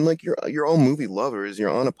fun, and like you're all movie lovers. You're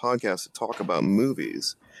on a podcast to talk about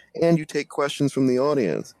movies, and you take questions from the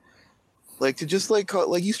audience. Like to just like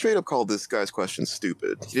you straight up called this guy's question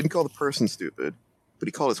stupid. He didn't call the person stupid, but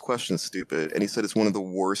he called his question stupid, and he said it's one of the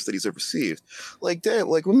worst that he's ever received. Like damn,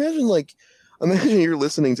 like imagine you're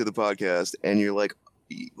listening to the podcast and you're like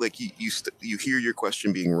you hear your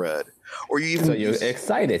question being read, or you even you're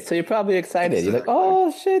excited. So you're probably excited. Exactly. You're like,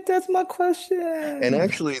 oh shit, that's my question. And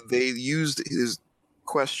actually, they used his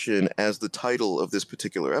question as the title of this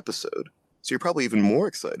particular episode. So you're probably even more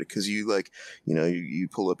excited because you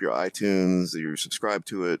pull up your iTunes, you subscribe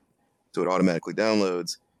to it, so it automatically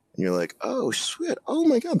downloads, and you're like, oh shit, oh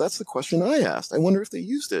my god, that's the question I asked. I wonder if they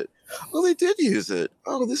used it. Oh, they did use it.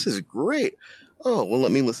 Oh, this is great. Oh, well,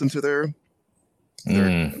 let me listen to their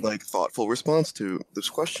their like thoughtful response to this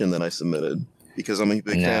question that I submitted, because I'm a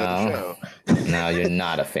big fan of the show. No, you're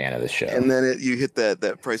not a fan of the show. And then you hit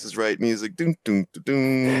that Price is Right music, doom doom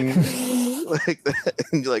doom, like that,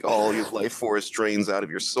 and like all your life force drains out of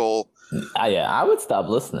your soul. Yeah, I would stop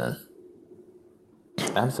listening.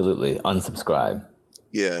 Absolutely, unsubscribe.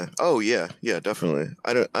 Yeah. Oh yeah. Yeah. Definitely.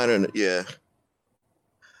 I don't. Yeah.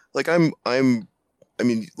 Like I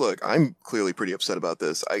mean, look, I'm clearly pretty upset about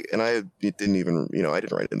this. I didn't even, I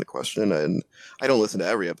didn't write in the question, and I don't listen to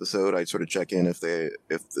every episode. I sort of check in if the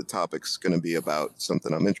topic's going to be about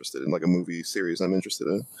something I'm interested in, like a movie series I'm interested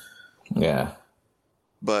in. Yeah.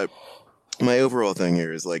 But my overall thing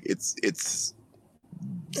here is like it's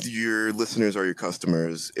your listeners are your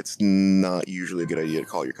customers. It's not usually a good idea to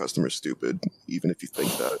call your customers stupid, even if you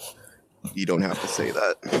think that. You don't have to say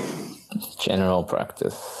that. General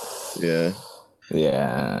practice. Yeah.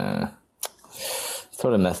 Yeah.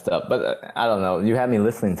 Sort of messed up, but I don't know. You had me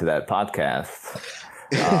listening to that podcast.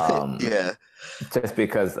 Yeah. Just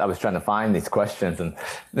because I was trying to find these questions, and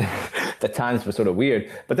the times were sort of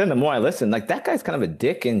weird. But then the more I listened, like, that guy's kind of a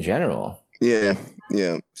dick in general. Yeah.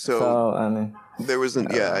 Yeah. So I mean, there was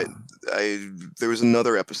there was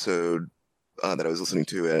another episode that I was listening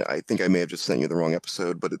to, and I think I may have just sent you the wrong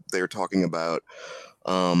episode, but they were talking about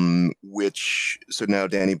so now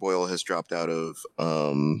Danny Boyle has dropped out of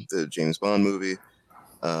the James Bond movie,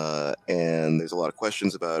 and there's a lot of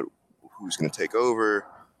questions about who's going to take over.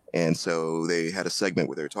 And so they had a segment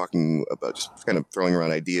where they were talking about just kind of throwing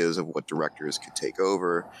around ideas of what directors could take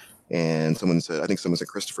over. And someone said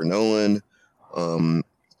Christopher Nolan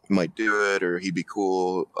might do it, or he'd be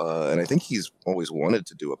cool. And I think he's always wanted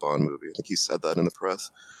to do a Bond movie. I think he said that in the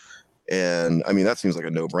press. And I mean, that seems like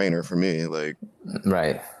a no-brainer for me. Like,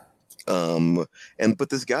 right. But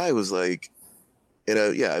this guy was like,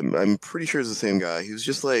 I'm pretty sure it's the same guy. He was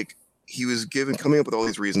just like, he was coming up with all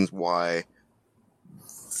these reasons why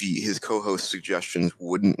his co-host suggestions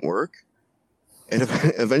wouldn't work. And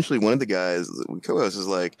eventually one of the guys, the co-host, is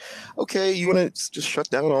like, okay, you want to just shut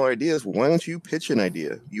down all our ideas? Why don't you pitch an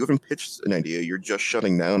idea? You haven't pitched an idea. You're just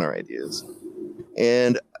shutting down our ideas.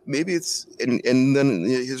 And maybe it's, and then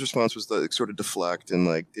his response was like sort of deflect and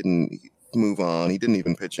like didn't move on. He didn't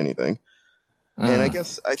even pitch anything. And I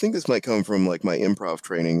think this might come from like my improv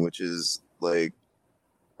training, which is like,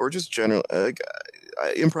 or just general,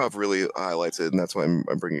 improv really highlights it, and that's why I'm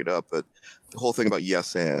bringing it up. But the whole thing about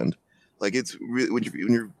yes and, like, it's really when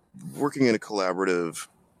you're working in a collaborative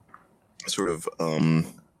sort of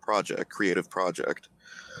creative project,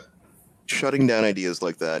 shutting down ideas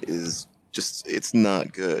like that is just, it's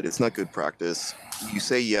not good. It's not good practice. You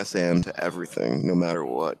say yes and to everything, no matter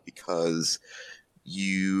what, because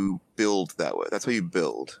you build that way. That's how you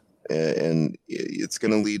build. And it's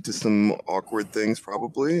going to lead to some awkward things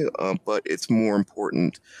probably, but it's more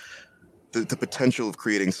important. The potential of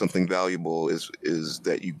creating something valuable is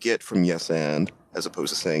that you get from yes and, as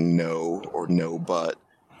opposed to saying no or no but,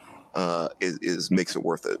 makes it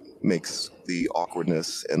worth it. Makes the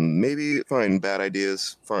awkwardness, and maybe fine, bad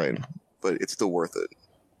ideas, fine, but it's still worth it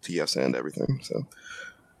to yes and everything. So.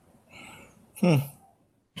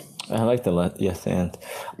 I like the yes and.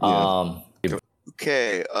 Yeah.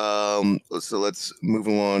 Okay, so let's move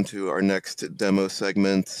along to our next demo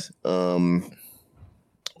segment. We'll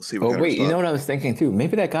see what wait, you know what I was thinking too?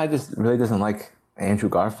 Maybe that guy just really doesn't like Andrew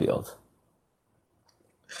Garfield.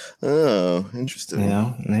 Oh, interesting. You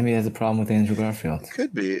know, maybe he has a problem with Andrew Garfield.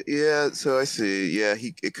 Could be, yeah. So I see. Yeah,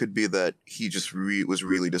 it could be that he just was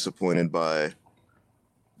really disappointed by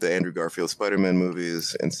the Andrew Garfield Spider-Man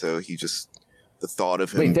movies, and so he just. The thought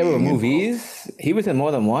of him. Wait, there were movies? He was in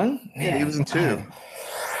more than one? Man, yeah, he was in two.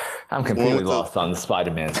 I'm completely lost on the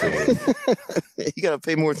Spider-Man series. You gotta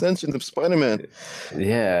pay more attention to Spider-Man.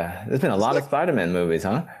 Yeah, there's been a lot of Spider-Man movies,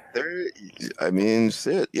 huh? I mean,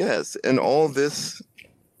 shit, yes, and all this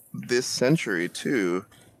century too,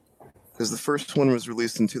 because the first one was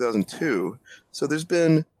released in 2002. So there's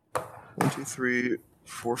been 1, 2, 3,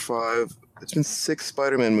 4, 5. There's been 6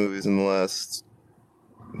 Spider-Man movies in the last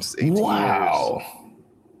 18 years.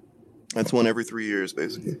 That's one every 3 years,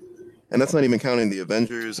 basically. And that's not even counting the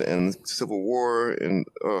Avengers and Civil War and,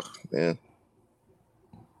 oh, man.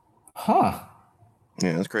 Huh.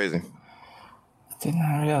 Yeah, that's crazy. Did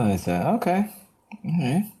not realize that. Okay. All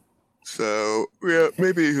right. So, yeah,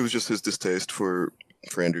 maybe it was just his distaste for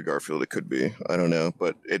Andrew Garfield. It could be. I don't know.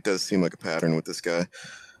 But it does seem like a pattern with this guy.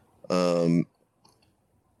 We'll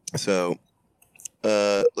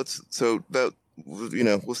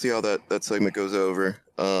see how that segment goes over.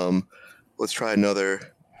 Let's try another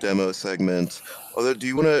demo segment. Although, have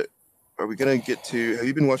you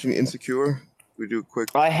been watching Insecure? We do a quick.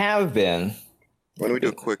 I have been. Why don't we do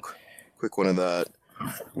a quick one of that?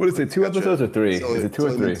 What is it? 2 episodes or 3? Is it 2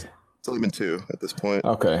 or 3? It's only been 2 at this point.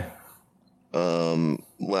 Okay.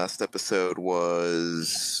 Last episode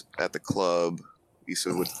was at the club.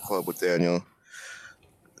 Issa went to the club with Daniel.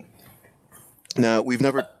 Now, we've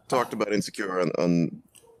never talked about Insecure on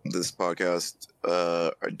this podcast.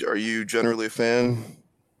 Are you generally a fan?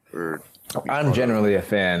 Or I'm generally a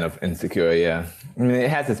fan of Insecure, yeah. I mean,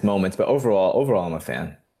 it has its moments, but overall, I'm a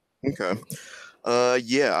fan. Okay.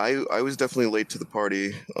 Yeah, I was definitely late to the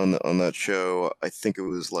party on that show. I think it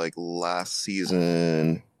was like last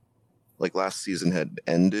season had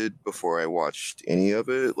ended before I watched any of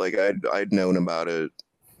it. Like I'd known about it,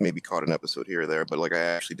 maybe caught an episode here or there, but like I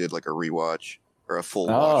actually did like a rewatch or a full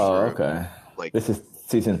watch. Oh, okay. Like this is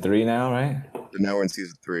season 3 now, right? Now we're in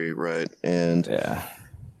season 3, right? And yeah.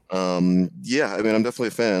 Yeah, I mean, I'm definitely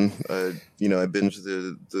a fan. You know, I binged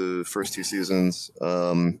the first 2 seasons.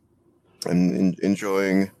 I'm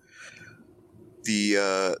enjoying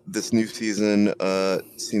this new season.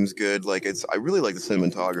 Seems good. Like I really like the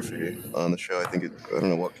cinematography on the show. I think I don't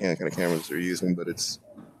know what kind of cameras they're using, but it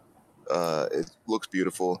looks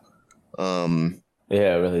beautiful.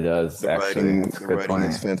 Yeah, it really does. The writing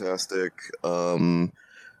is fantastic.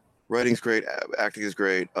 Writing's great. Acting is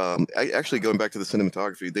great. Actually, going back to the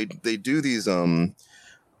cinematography, they do these. I'm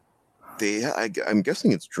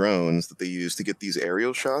guessing it's drones that they use to get these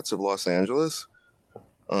aerial shots of Los Angeles.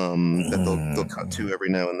 That they'll cut to every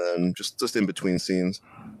now and then, just in between scenes.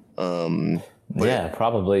 Yeah,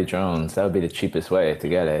 probably drones. That would be the cheapest way to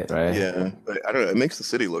get it, right? Yeah, but I don't know. It makes the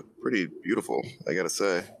city look pretty beautiful, I gotta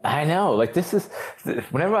say. I know. Like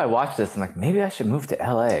whenever I watch this, I'm like, maybe I should move to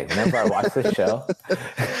LA. Whenever I watch this show.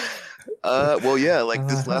 Well, yeah, like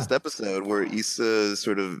this last episode where Issa is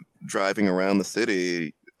sort of driving around the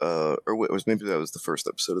city, maybe that was the first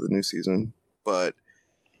episode of the new season, but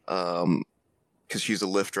because she's a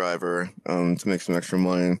Lyft driver to make some extra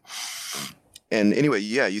money. And anyway,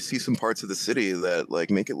 yeah, you see some parts of the city that like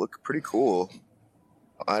make it look pretty cool.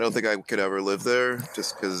 I don't think I could ever live there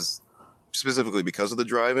just specifically because of the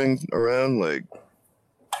driving around, like,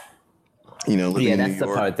 you know, living in New York. Yeah, that's the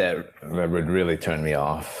part that would really turn me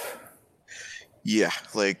off. Yeah,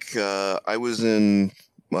 like I was in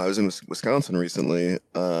Wisconsin recently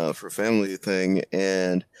for a family thing,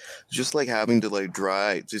 and just like having to like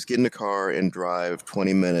just get in a car and drive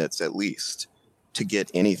 20 minutes at least to get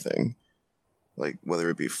anything. Like whether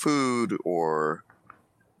it be food or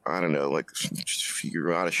I don't know, like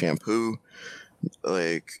you're out of shampoo,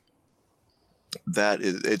 like that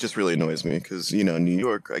it just really annoys me because, you know, New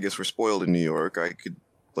York, I guess we're spoiled in New York. I could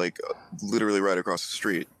like literally right across the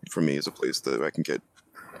street from me is a place that I can get,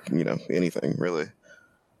 you know, anything really.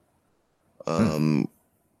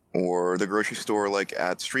 Or the grocery store like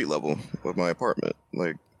at street level of my apartment.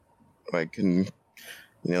 Like I can,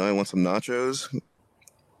 you know, I want some nachos.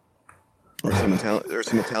 Or some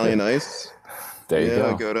Italian ice. There you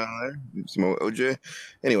go. Go down there. Some OJ.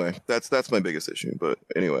 Anyway, that's my biggest issue. But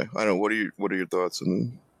anyway, I don't know. What are your thoughts on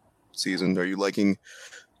the season? Are you liking?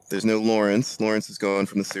 There's no Lawrence. Lawrence is gone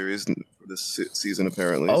from the series for this season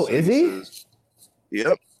apparently. Oh, so is he?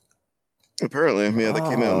 Yep. Apparently, yeah. That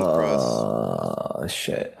came out in the press. Oh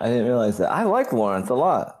shit! I didn't realize that. I like Lawrence a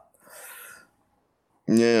lot.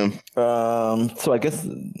 Yeah. So I guess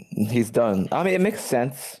he's done. I mean, it makes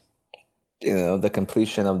sense. You know, the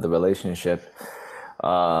completion of the relationship.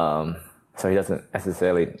 So he doesn't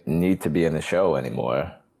necessarily need to be in the show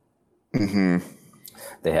anymore. Mm-hmm.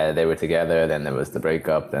 They were together, then there was the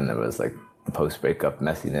breakup, then there was like the post-breakup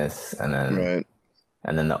messiness, and then right.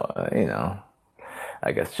 And then you know,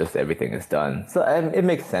 I guess just everything is done. So it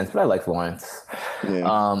makes sense, but I like Lawrence.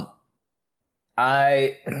 Yeah.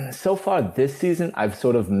 So far this season, I've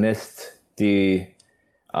sort of missed the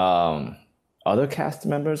other cast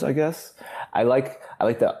members, I guess. I like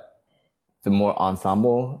the more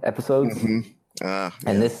ensemble episodes. Mm-hmm.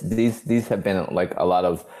 And these have been like a lot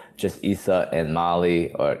of just Issa and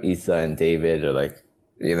Molly or Issa and David, or like,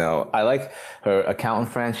 you know, I like her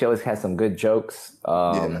accountant friend. She always has some good jokes.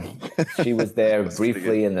 She was there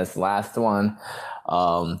briefly in this last one.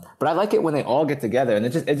 But I like it when they all get together, and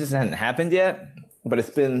it just hasn't happened yet, but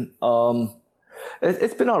it's been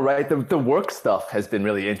it's been all right. The work stuff has been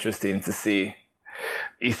really interesting to see.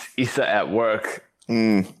 Issa at work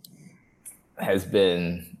has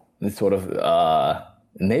been sort of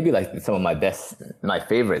maybe like some of my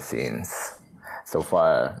favorite scenes so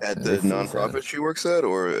far. At the nonprofit she works at,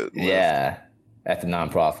 or yeah, at the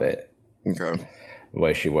nonprofit. Okay.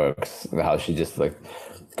 Where she works, how she just like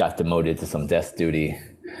got demoted to some desk duty,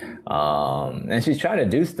 and she's trying to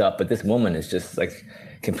do stuff, but this woman is just like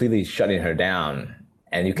completely shutting her down.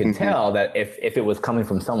 And you can tell that if it was coming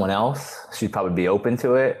from someone else, she'd probably be open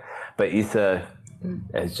to it. But Issa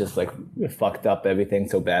has just like fucked up everything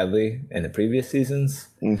so badly in the previous seasons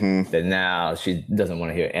that now she doesn't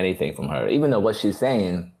want to hear anything from her, even though what she's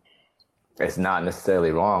saying is not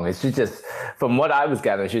necessarily wrong. It's just, from what I was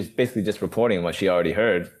gathering, she's basically just reporting what she already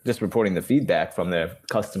heard, just reporting the feedback from their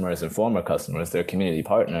customers and former customers, their community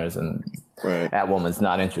partners, and that woman's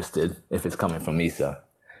not interested if it's coming from Issa.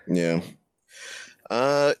 Yeah.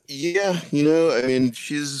 Yeah, you know, I mean,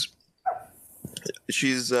 she's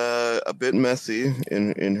a bit messy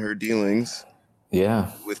in her dealings.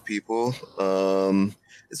 Yeah. With people.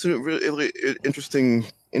 It's a really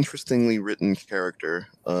interestingly written character.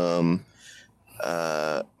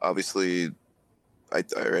 Obviously, I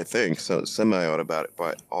think so,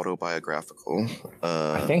 semi-autobiographical.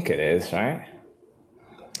 I think it is, right?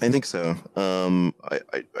 I think so.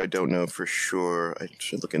 I don't know for sure. I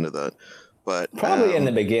should look into that. But probably in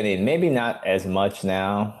the beginning, maybe not as much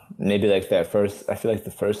now. Maybe like that first. I feel like the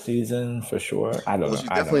first season for sure. I don't know. She's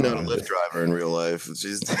definitely not a Lyft driver in real life.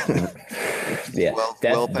 She's yeah. Well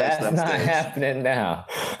past that's not stage. Happening now.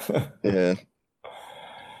 Yeah.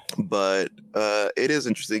 But it is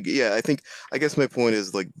interesting. Yeah, I guess my point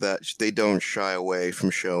is like that they don't shy away from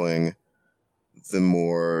showing the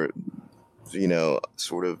more, you know,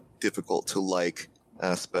 sort of difficult to like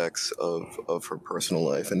aspects of her personal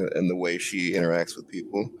life and the way she interacts with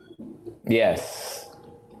people. Yes.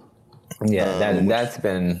 Yeah, that's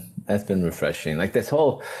been refreshing. Like this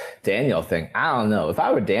whole Daniel thing. I don't know. If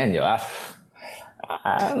I were Daniel, I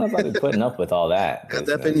don't know if I'd be putting up with all that. Had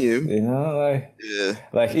that been you? You know,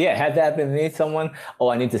 had that been me, someone,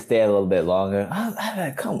 I need to stay a little bit longer.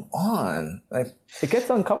 Come on. Like, it gets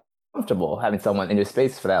uncomfortable having someone in your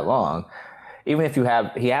space for that long. Even if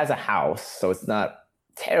he has a house, so it's not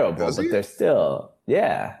terrible, but they're still,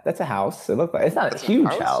 that's a house. It looked like it's not a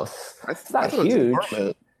huge house. It's not huge.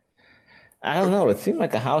 I don't know. It seemed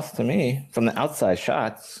like a house to me from the outside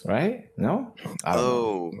shots, right? No?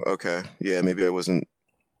 Okay. Yeah, maybe I wasn't.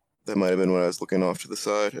 That might have been when I was looking off to the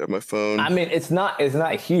side at my phone. I mean, it's not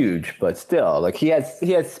huge, but still, like he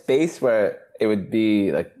has space where it would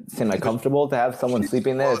be like semi-comfortable to have someone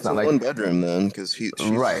sleeping there. It's not like one bedroom then, because she's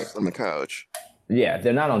on the couch. Yeah,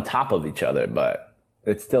 they're not on top of each other, but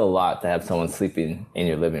it's still a lot to have someone sleeping in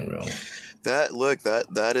your living room.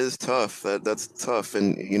 That is tough. That's tough,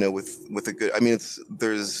 and you know, with a good. I mean,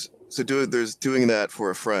 there's doing that for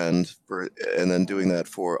a friend, and then doing that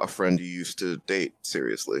for a friend you used to date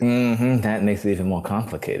seriously. That makes it even more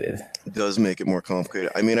complicated. It does make it more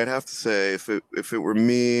complicated. I mean, I'd have to say if it were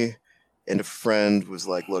me, and a friend was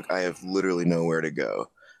like, "Look, I have literally nowhere to go,"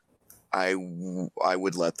 I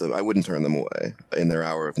would let them. I wouldn't turn them away in their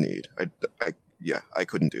hour of need. I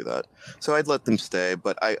couldn't do that. So I'd let them stay,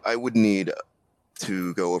 but I would need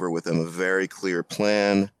to go over with them a very clear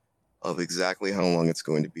plan of exactly how long it's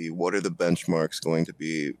going to be. What are the benchmarks going to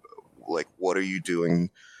be? Like, what are you doing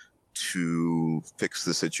to fix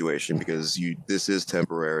the situation? Because this is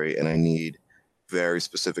temporary and I need very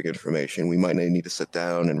specific information. We might need to sit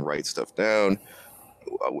down and write stuff down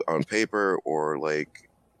on paper or like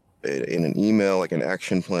in an email, like an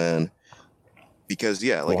action plan. Because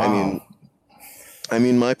wow. I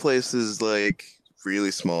mean, my place is like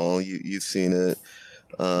really small. You've seen it.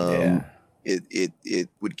 It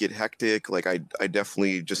would get hectic. Like I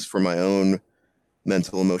definitely, just for my own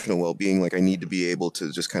mental, emotional well-being, like I need to be able to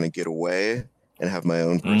just kind of get away and have my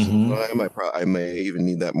own personal time. I may even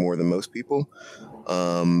need that more than most people.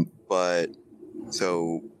 But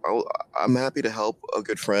so I'm happy to help a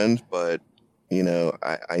good friend, but you know,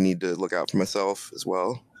 I need to look out for myself as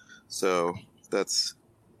well. So that's,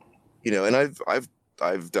 you know, and I've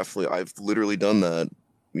literally done that,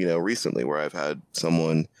 you know, recently, where I've had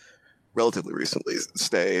someone relatively recently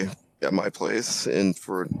stay at my place and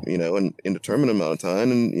for, you know, an indeterminate amount of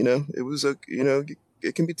time. And, you know, it was it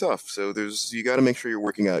can be tough. So you got to make sure you're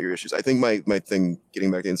working out your issues. I think my thing, getting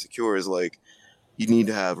back to Insecure, is like, you need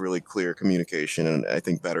to have really clear communication, and I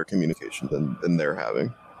think better communication than they're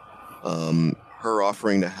having. Her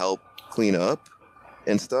offering to help clean up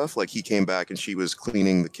and stuff, like he came back and she was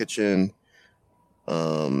cleaning the kitchen.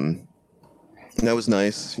 And that was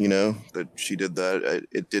nice, you know, that she did that.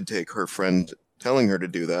 It did take her friend telling her to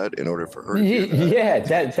do that in order for her to do that.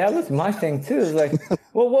 Yeah, that was my thing too. It's like,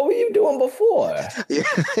 well, what were you doing before? Yeah,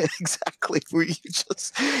 exactly.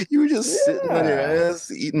 You were just sitting on your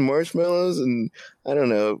ass eating marshmallows and, I don't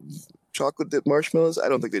know, chocolate dipped marshmallows. I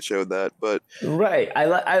don't think they showed that, but right.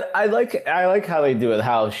 I like how they do it.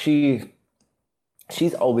 How she's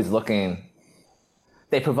always looking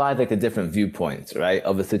they provide like the different viewpoints, right,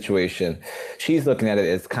 of the situation. She's looking at it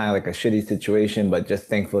as kind of like a shitty situation, but just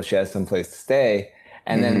thankful she has some place to stay.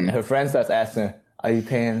 And then her friend starts asking her, Are you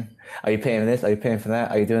paying this? Are you paying for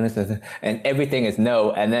that? Are you doing this? And everything is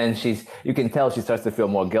no. And then you can tell she starts to feel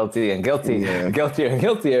more guilty and guiltier and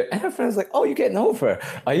guiltier. And her friend's like, oh, you're getting over.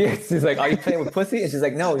 She's like, are you playing with pussy? And she's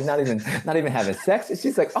like, no, you're not even having sex. And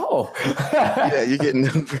she's like, oh. Yeah, you're getting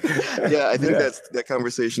over. Yeah, I think that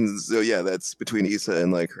conversation. So yeah, that's between Issa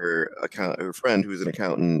and like her friend who's an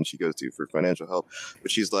accountant she goes to for financial help.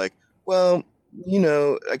 But she's like, well,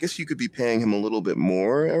 I guess you could be paying him a little bit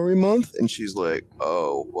more every month. And she's like,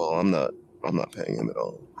 oh, well, I'm not paying him at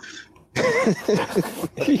all.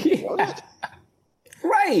 Yeah.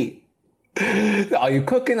 Right. Are you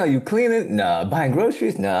cooking? Are you cleaning? No. Buying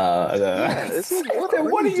groceries? No.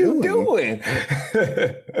 What are you doing?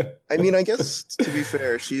 I mean, I guess to be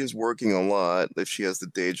fair, she is working a lot. If she has the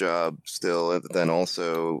day job still, and then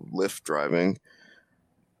also Lyft driving.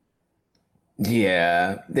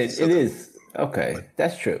 Yeah, it is. Okay,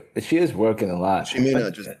 that's true. But she is working a lot. She may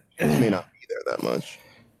not be there that much.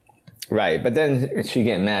 Right, but then she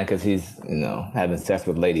getting mad because he's, having sex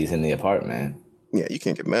with ladies in the apartment. Yeah, you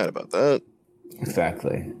can't get mad about that.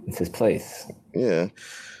 Exactly. It's his place. Yeah.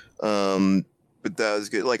 But that was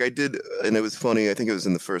good. Like I did, and it was funny, I think it was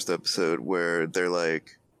in the first episode where they're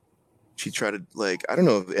like, she tried to like, I don't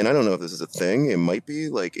know if this is a thing. It might be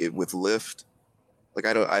like it with Lyft. Like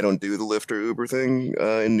I don't do the Lyft or Uber thing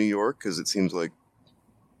in New York because it seems like,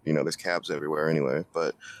 there's cabs everywhere anyway.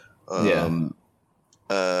 But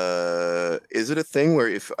is it a thing where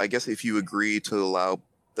if you agree to allow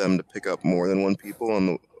them to pick up more than one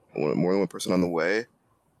person on the way,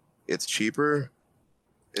 it's cheaper?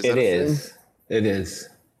 It is. It is.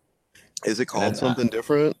 Is it called something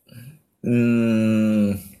different?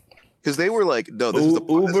 Because they were like, no, this is the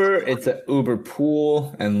Uber. It's an Uber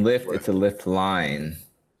pool, and Lyft. Right. It's a Lyft line.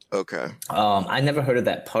 Okay. I never heard of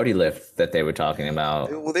that party Lyft that they were talking about.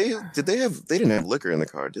 Well, they didn't have liquor in the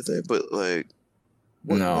car, did they? But like,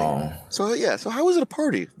 no. So how was it a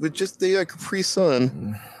party with just the Capri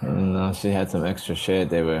Sun? No, she had some extra shit.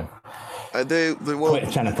 They were. Trying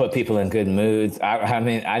to put people in good moods. I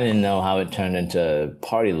mean, I didn't know how it turned into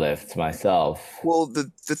party Lyft myself. Well, the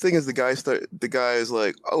thing is, the guy is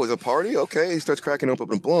like, "Oh, it's a party? Okay." He starts cracking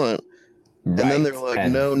open a blunt, and then they're like,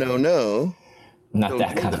 "No, not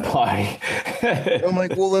that kind of party." I'm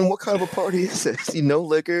like, "Well, then what kind of a party is this? No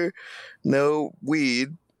liquor, no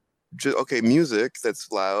weed, just music that's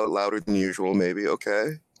louder than usual, maybe.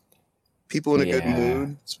 Okay." People in a good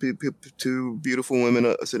mood. Two beautiful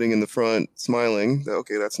women sitting in the front, smiling.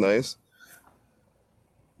 Okay, that's nice.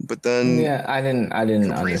 But then, I didn't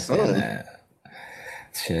understand that.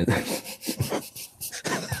 Shit.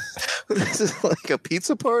 This is like a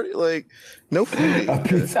pizza party, like no food. A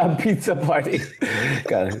pizza party.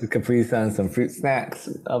 Got a Capri Sun, some fruit snacks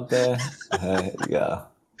up there. Yeah.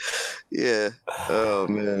 Yeah. Oh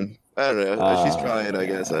man, I don't know. She's trying. I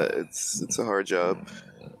guess it's a hard job.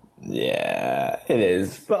 Yeah, it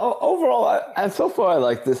is. But overall, so far I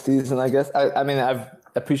like this season. I guess. I mean, I've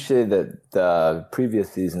appreciated the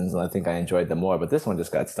previous seasons, and I think I enjoyed them more. But this one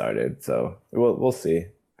just got started, so we'll see.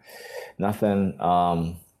 Nothing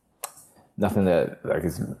that like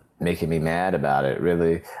is making me mad about it.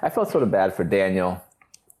 Really, I felt sort of bad for Daniel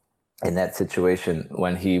in that situation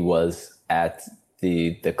when he was at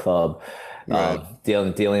the club, right.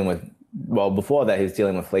 Dealing with. Well, before that, he was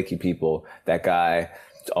dealing with flaky people. That guy.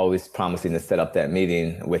 Always promising to set up that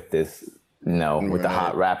meeting with this, with the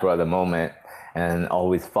hot rapper of the moment, and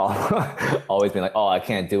always always being like, oh, I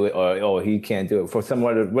can't do it, or oh, he can't do it for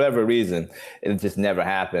whatever reason. It just never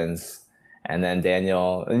happens. And then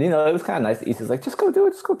Daniel, and it was kind of nice. He's like, just go do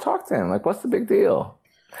it, just go talk to him. Like, what's the big deal?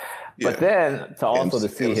 Yeah. But then to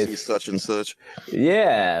see his such and such.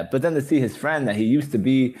 Yeah, but then to see his friend that he used to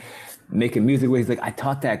be making music with, he's like, I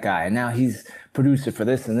taught that guy, and now he's producer for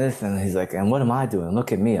this and this, and he's like, and what am I doing?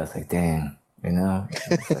 Look at me. I was like, damn, Like,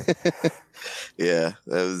 yeah,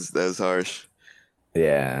 that was harsh.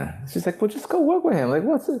 Yeah, she's like, well, just go work with him. Like,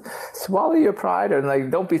 swallow your pride, and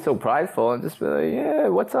like, don't be so prideful, and just be like, yeah,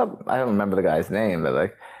 what's up? I don't remember the guy's name, but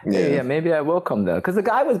like, yeah, maybe I will come down. Because the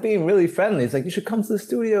guy was being really friendly. He's like, you should come to the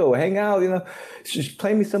studio, hang out, just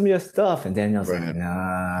play me some of your stuff. And Daniel's like,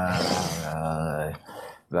 nah.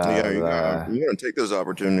 You gotta take those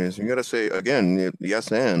opportunities. You gotta say again,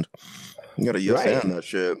 yes, and you gotta and that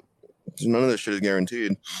shit. None of this shit is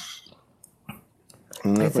guaranteed.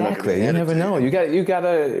 Exactly. You never know. You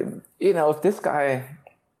gotta. If this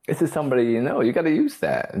is somebody you gotta use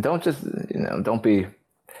that. Don't just don't be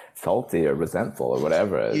salty or resentful or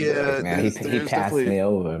whatever. Yeah, like, man, he passed me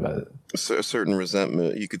over, but a certain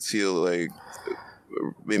resentment. You could see like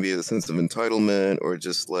maybe a sense of entitlement, or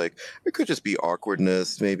just like it could just be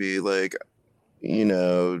awkwardness. Maybe like he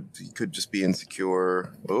could just be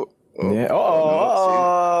insecure. Yeah. I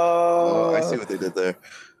see what they did there.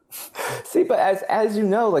 See, but as you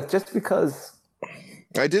know, like just because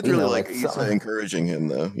I did really like Issa encouraging him,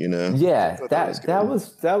 though. Yeah, that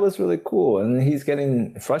was really cool, and he's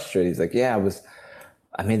getting frustrated. He's like, "Yeah,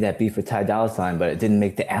 I made that beat for Ty Dolla $ign, but it didn't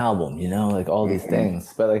make the album." Like all these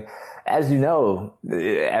things. But like, as you know,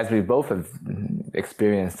 as we both have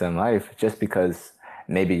experienced in life, just because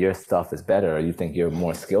maybe your stuff is better or you think you're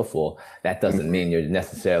more skillful, that doesn't mean you're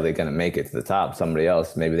necessarily going to make it to the top. Somebody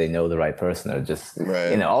else, maybe they know the right person, or just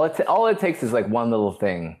all it takes is like one little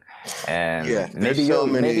thing. And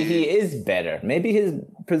maybe he is better. Maybe his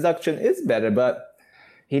production is better, but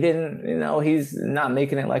he didn't. He's not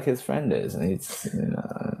making it like his friend is, and he's.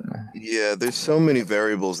 Yeah, there's so many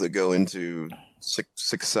variables that go into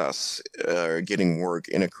success or getting work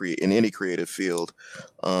in any creative field,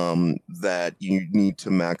 that you need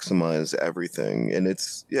to maximize everything. And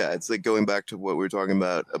it's like going back to what we were talking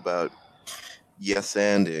about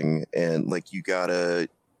yes-anding, and like you gotta,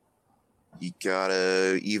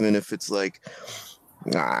 even if it's like,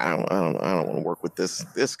 I don't want to work with this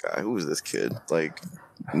guy. Who is this kid? Like,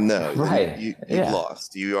 no, right? You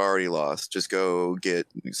lost. You already lost. Just go to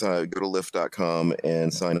Lyft.com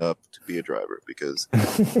and sign up to be a driver, because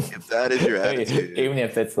if that is your attitude, even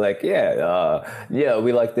if it's like,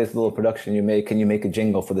 we like this little production you make. Can you make a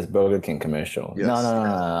jingle for this Burger King commercial? Yes. No,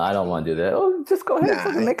 I don't want to do that. Oh, just go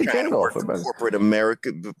ahead and make a jingle for corporate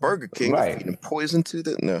America. Burger King, right? Feeding poison to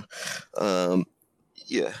that? No.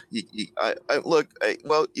 Yeah, look.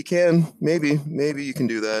 Well, you can maybe you can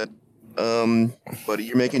do that, but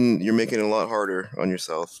you're making it a lot harder on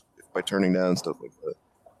yourself by turning down stuff like that.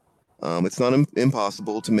 It's not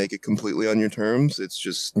impossible to make it completely on your terms. It's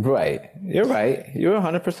just right. You're right. You're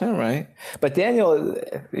 100% right. But Daniel,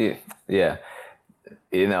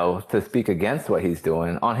 to speak against what he's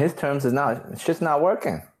doing on his terms it's just not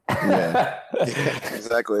working. Yeah,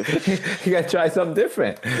 exactly. You gotta try something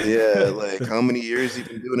different. Yeah, like how many years you've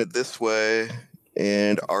been doing it this way,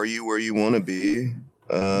 and are you where you want to be?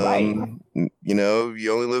 Right. You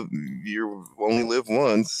only live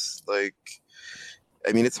once. Like,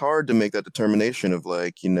 I mean, it's hard to make that determination of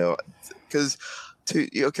like, because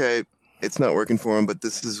it's not working for him, but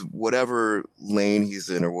this is whatever lane he's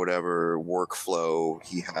in or whatever workflow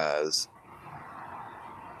he has.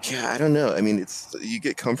 Yeah, I don't know. I mean, you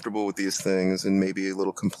get comfortable with these things and maybe a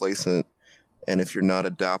little complacent, and if you're not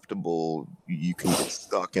adaptable, you can get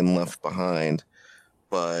stuck and left behind.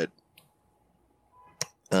 But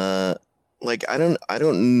like I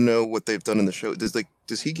don't know what they've done in the show. Does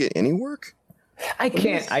he get any work? I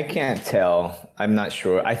can't tell. I'm not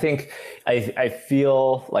sure. I think I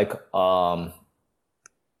feel like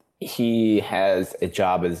he has a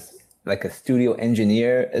job as like a studio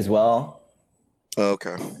engineer as well.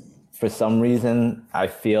 Okay. For some reason, I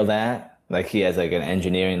feel that like he has like an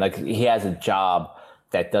engineering, like he has a job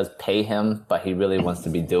that does pay him, but he really wants to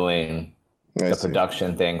be doing the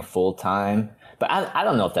production thing full time. But I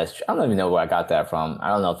don't know if that's true. I don't even know where I got that from. I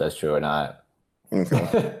don't know if that's true or not.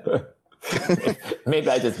 Okay. Maybe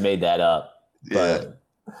I just made that up. But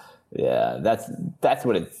yeah, that's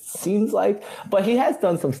what it seems like. But he has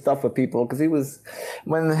done some stuff with people, because he was,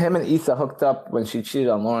 when him and Issa hooked up when she cheated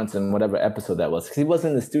on Lawrence in whatever episode that was, because he was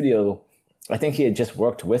in the studio. I think he had just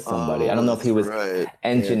worked with somebody. I don't know if he was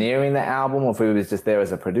engineering the album or if he was just there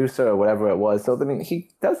as a producer or whatever it was. So I mean, he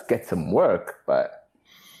does get some work, but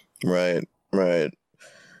right.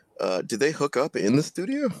 Did they hook up in the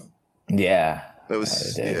studio? Yeah. That was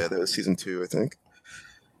season 2, I think.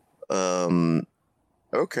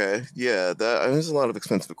 Okay, yeah, there's a lot of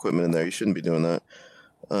expensive equipment in there. You shouldn't be doing that.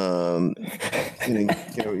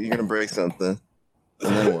 You're gonna break something,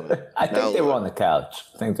 and then what? I think they were on the couch.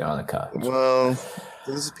 Well,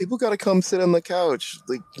 people got to come sit on the couch.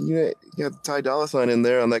 Like you have Ty Dolla $ign in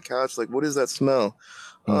there on that couch. Like, what is that smell?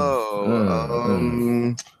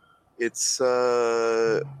 It's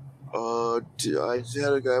I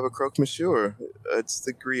have a croque monsieur. It's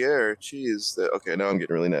the Gruyere cheese. Okay, now I'm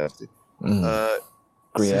getting really nasty.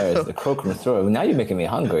 Gruyere is the croque monsieur. Now you're making me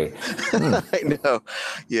hungry. I know.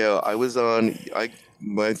 Yeah, I was on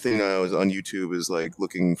YouTube is like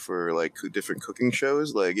looking for like different cooking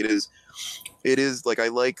shows. Like it is like I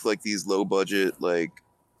like these low budget, like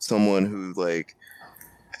someone who like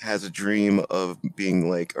has a dream of being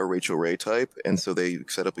like a Rachel Ray type, and so they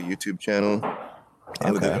set up a YouTube channel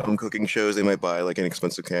And with their home cooking shows, they might buy like an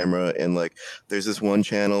expensive camera. And like, there's this one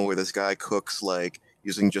channel where this guy cooks like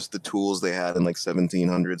using just the tools they had in like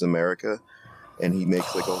 1700s America, and he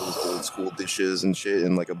makes like all these old school dishes and shit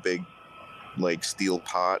in like a big like steel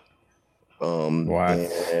pot. And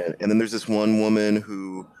then there's this one woman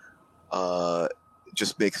who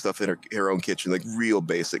just makes stuff in her own kitchen, like real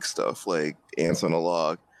basic stuff, like ants on a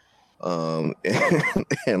log,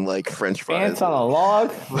 and like French fries. Ants on a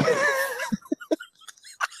log.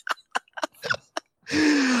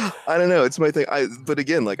 I don't know. It's my thing. But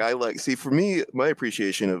again, like for me, my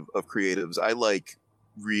appreciation of creatives, I like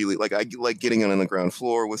really like getting on the ground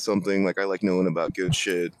floor with something. Like I like knowing about good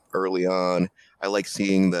shit early on. I like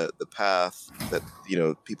seeing the path that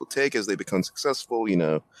people take as they become successful.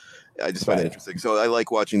 I just find it interesting. So I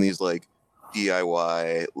like watching these like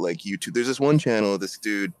DIY like YouTube. There's this one channel of this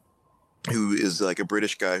dude who is like a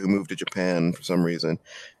British guy who moved to Japan for some reason,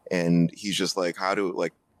 and he's just like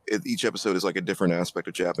each episode is like a different aspect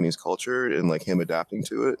of Japanese culture and like him adapting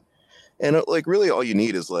to it. And like really all you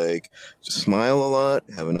need is like just smile a lot,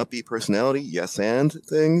 have an upbeat personality, yes and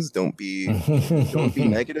things. Don't be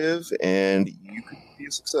negative, and you could be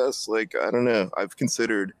a success. Like I don't know. I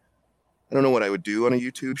don't know what I would do on a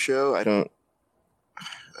YouTube show. I don't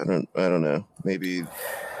know. Maybe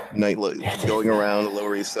going around the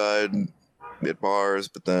Lower East Side at bars,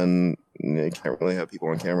 but then you can't really have people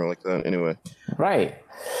on camera like that anyway. Right.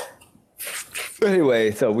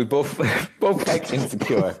 Anyway, so we both like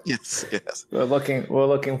Insecure. Yes. We're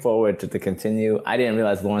looking forward to continue. I didn't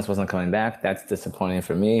realize Lawrence wasn't coming back. That's disappointing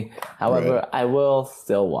for me. However, I will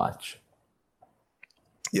still watch.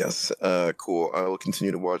 Yes, cool. I will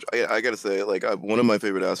continue to watch. I gotta say, like, one of my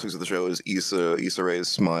favorite aspects of the show is Issa Rae's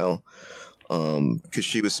smile, because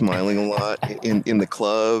she was smiling a lot in the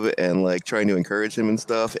club and like trying to encourage him and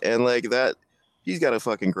stuff, and like that. She's got a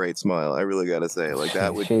fucking great smile. I really gotta say, like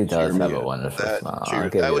that would. She does have a wonderful smile.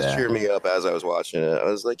 That was cheering me up as I was watching it. I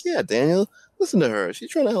was like, yeah, Daniel, listen to her. She's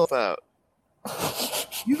trying to help out.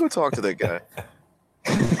 You go talk to that guy.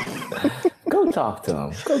 Go talk to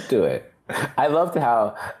him. Go do it. I loved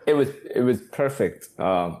how it was perfect.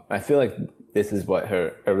 I feel like this is what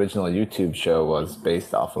her original YouTube show was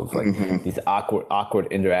based off of, like these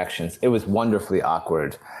awkward interactions. It was wonderfully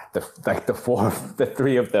awkward. The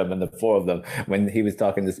three of them and the four of them when he was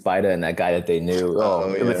talking to Spider and that guy that they knew.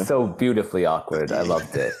 It was so beautifully awkward. I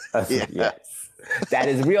loved it. Yes. That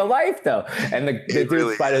is real life though. And the dude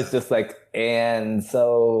really Spider's just like, and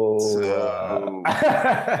so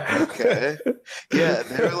okay. Yeah,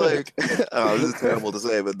 they're like, this is terrible to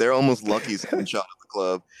say, but they're almost lucky getting shot at the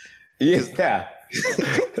club. Yeah.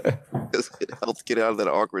 It helps get out of that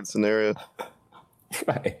awkward scenario.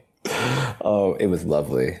 Right. Oh, it was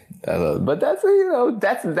lovely. But that's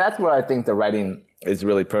that's where I think the writing is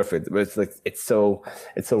really perfect. It's like it's so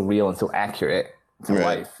real and so accurate to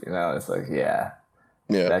life. It's like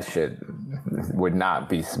that shit would not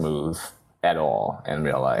be smooth at all in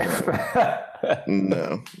real life.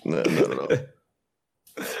 No, not at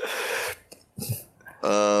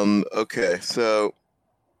all. Okay, so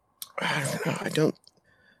I don't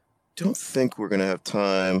think we're gonna have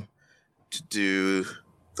time to do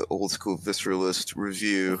the old school Visceralist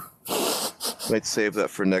review. Might save that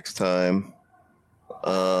for next time.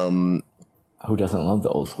 Who doesn't love the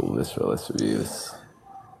old school Visceralist reviews?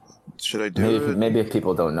 Should I do it? Maybe if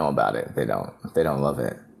people don't know about it, they don't love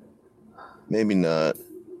it. Maybe not.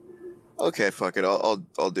 Okay, fuck it.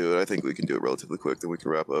 I'll do it. I think we can do it relatively quick, then we can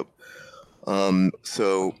wrap up.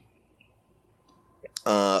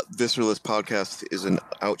 Visceralist Podcast is an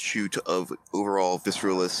outshoot of overall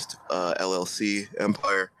Visceralist LLC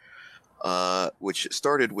empire, which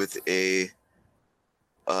started with a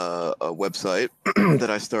website that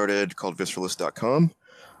I started called Visceralist.com,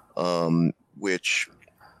 which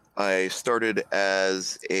I started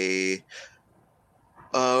as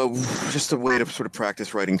just a way to sort of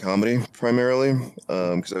practice writing comedy primarily,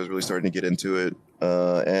 because I was really starting to get into it.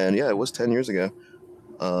 And yeah, it was 10 years ago.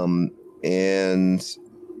 And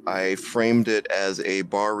I framed it as a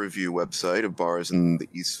bar review website of bars in the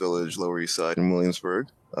East Village, Lower East Side in Williamsburg,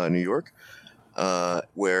 New York,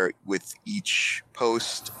 where with each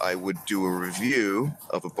post I would do a review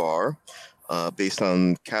of a bar based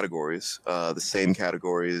on categories, the same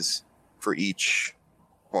categories for each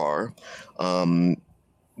bar,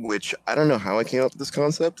 which I don't know how I came up with this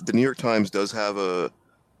concept. The New York Times does have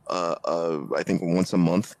I think once a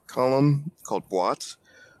month column called Boîte,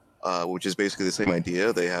 which is basically the same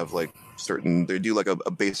idea. They have like they do like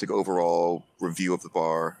a basic overall review of the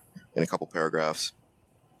bar in a couple paragraphs.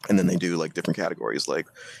 And then they do like different categories, like,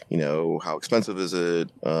 how expensive is it,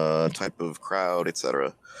 type of crowd,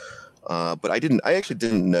 etc. But I actually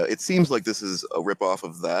didn't know. It seems like this is a ripoff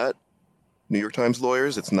of that New York Times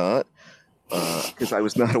Lawyers. It's not, because I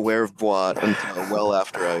was not aware of Boîte until well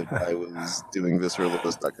after I was doing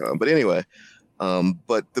Visceralist.com. But anyway,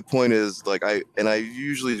 but the point is, like, I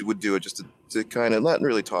usually would do it just to kind of not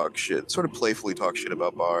really talk shit, sort of playfully talk shit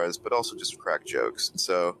about bars, but also just crack jokes. And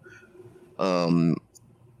so, I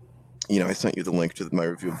sent you the link to my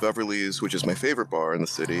review of Beverly's, which is my favorite bar in the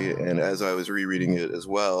city. And as I was rereading it as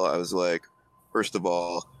well, I was like, first of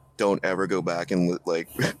all, don't ever go back and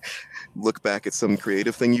look back at some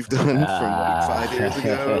creative thing you've done from like 5 years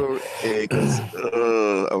ago. Because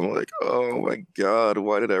I'm like, oh my God,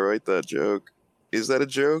 why did I write that joke? Is that a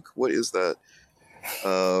joke? What is that?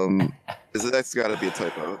 That's got to be a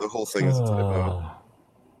typo. The whole thing is a typo.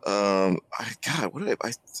 God, what did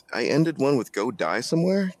I ended one with "Go die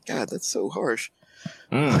somewhere." God, that's so harsh.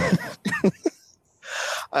 I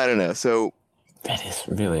don't know. So that is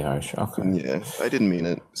really harsh. Okay. Yeah, I didn't mean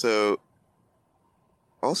it. So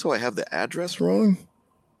also, I have the address wrong.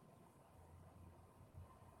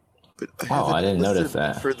 But I didn't notice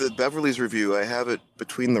that. For the Beverly's review, I have it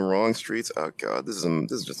between the wrong streets. Oh God, this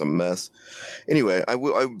is just a mess. Anyway,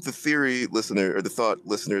 the theory listener, or the thought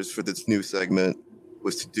listeners for this new segment,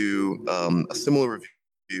 was to do a similar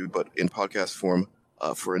review, but in podcast form,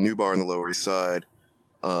 for a new bar on the Lower East Side.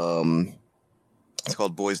 It's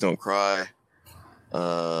called Boys Don't Cry,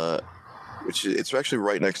 which it's actually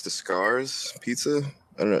right next to Scars Pizza.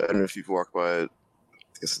 I don't know if you've walked by it.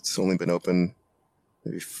 I guess it's only been open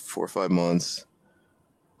maybe 4 or 5 months.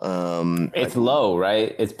 It's low,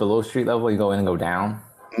 right? It's below street level. You go in and go down.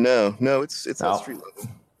 No, it's at street level.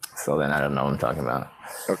 So then I don't know what I'm talking about.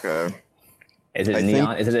 Okay. Is it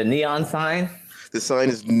neon? Is it a neon sign? The sign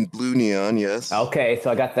is blue neon, yes. Okay, so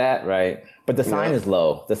I got that right. But the sign is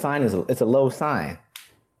low. The sign it's a low sign.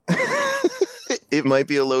 It might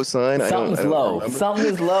be a low sign. Something's low. Remember. Something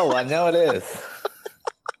is low. I know it is.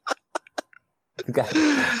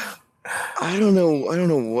 I don't know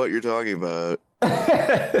what you're talking about.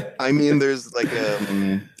 I mean, there's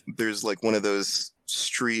like one of those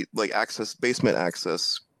street like basement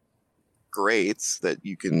access grates that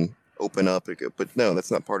you can open up, but no,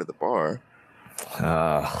 that's not part of the bar.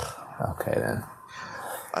 Okay then.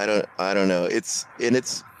 I don't know. It's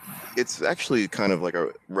actually kind of like a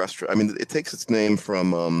restaurant. I mean, it takes its name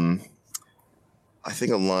from I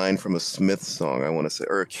think a line from a Smiths song, I want to say,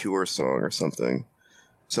 or a Cure song or something.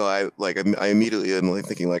 So I immediately am like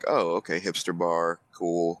thinking like, oh, okay, hipster bar,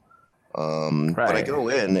 cool. Right. But I go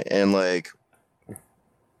in and like,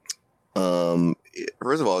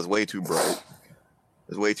 first of all, it's way too bright.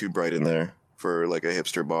 It's way too bright in there for like a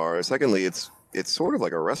hipster bar. Secondly, it's sort of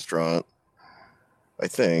like a restaurant. I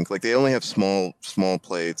think like they only have small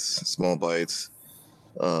plates, small bites.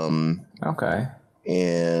 Okay.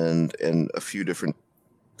 And a few different,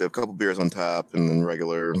 a couple beers on tap, and then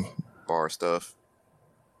regular bar stuff.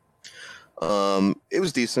 It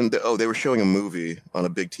was decent. They were showing a movie on a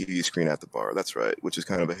big TV screen at the bar. That's right, which is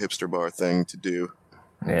kind of a hipster bar thing to do.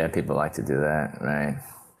 Yeah, people like to do that, right?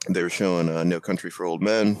 They were showing No Country for Old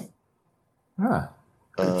Men.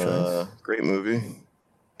 Great movie.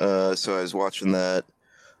 So I was watching that.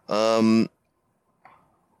 All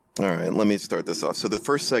right, let me start this off. So the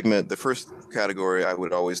first segment, the first category I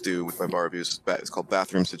would always do with my bar reviews is called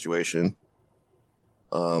Bathroom Situation.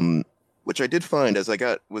 Which I did find as I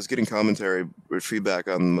was getting commentary or feedback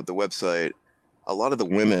on the website, a lot of the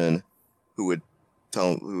women who would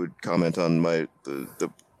comment on the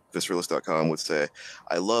Visceralist.com would say,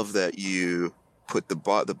 I love that you put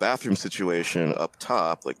the bathroom situation up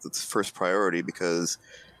top, like that's first priority, because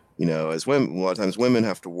as women, a lot of times women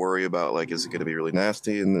have to worry about like, is it going to be really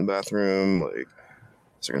nasty in the bathroom? Like,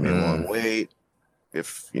 is there going to be a long wait?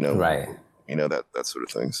 If right, that sort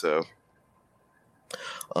of thing. So.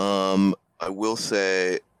 I will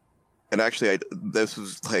say, and actually this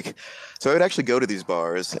was like, so I would actually go to these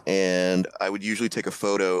bars and I would usually take a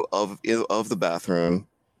photo of the bathroom,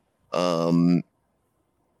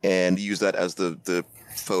 and use that as the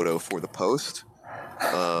photo for the post.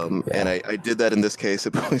 And I did that in this case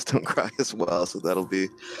at Boys Don't Cry as well. So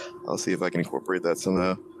I'll see if I can incorporate that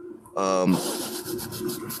somehow.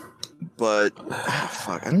 But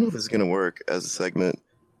fuck, I don't know if this is going to work as a segment.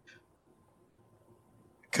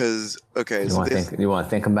 Because you want to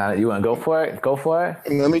think about it. You want to go for it. Go for it.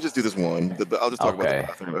 Let me just do this one. I'll just talk about the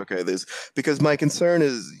bathroom. Okay, because my concern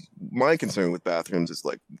with bathrooms is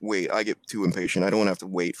like, wait, I get too impatient. I don't want to have to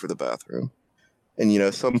wait for the bathroom.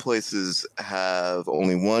 And some places have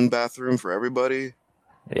only one bathroom for everybody.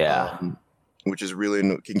 Yeah, which is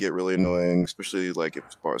can get really annoying, especially like if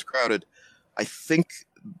the bar is crowded. I think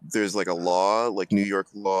there's like a law, like New York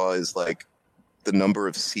law is like the number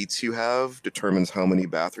of seats you have determines how many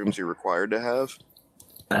bathrooms you're required to have.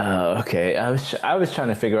 Oh, okay. I was trying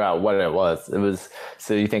to figure out what it was. It was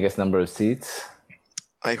so you think it's number of seats?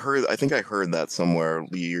 I think I heard that somewhere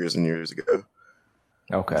years and years ago.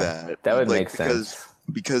 Okay. That would make sense.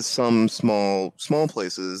 Because some small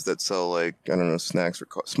places that sell like, I don't know, snacks or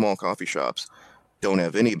small coffee shops don't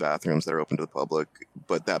have any bathrooms that are open to the public,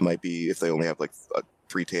 but that might be if they only have like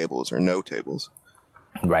 3 tables or no tables.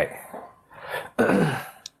 Right.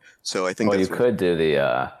 So I think well, you could do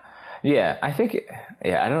the yeah, I think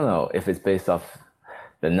I don't know if it's based off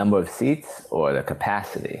the number of seats or the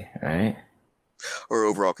capacity, right? Or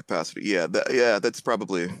overall capacity. Yeah, that's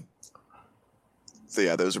probably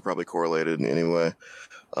those are probably correlated anyway.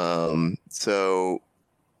 So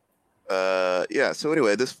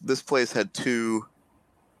anyway, this place had two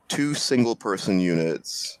single person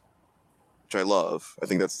units, which I love. I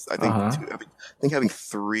think having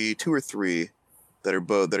 2 or 3 that are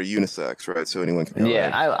unisex, right? So anyone can go.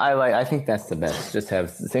 Yeah, I think that's the best. Just have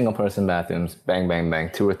single person bathrooms, bang bang bang,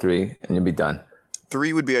 2 or 3 and you'll be done.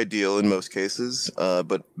 3 would be ideal in most cases,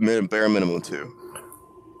 but bare minimum 2.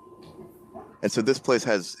 And so this place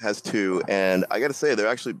has 2, and I got to say they're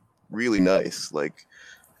actually really nice. Like,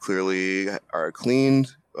 clearly are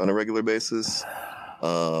cleaned on a regular basis.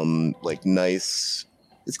 Like nice.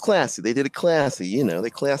 It's classy. They did it classy. They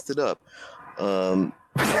classed it up. They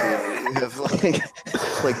have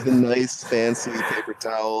like the nice fancy paper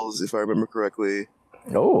towels, if I remember correctly.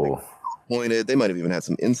 Oh, like, pointed. They might have even had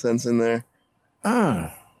some incense in there.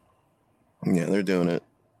 Yeah, they're doing it.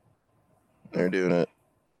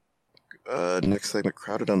 Next segment,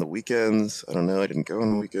 crowded on the weekends. I don't know. I didn't go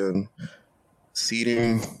on the weekend.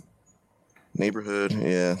 Seating, neighborhood.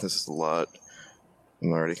 Yeah, this is a lot.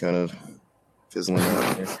 I'm already kind of fizzling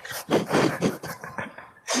out here.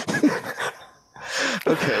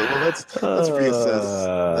 Okay, well let's reassess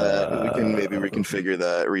that. We can maybe reconfigure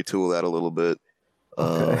that, retool that a little bit.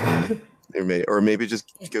 Or maybe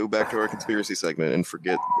just go back to our conspiracy segment and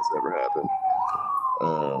forget this ever happened.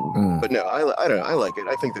 But no, I don't know. I like it.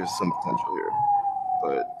 I think there's some potential here,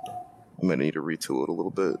 but I might need to retool it a little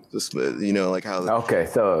bit. Just like how. Okay,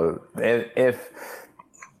 so if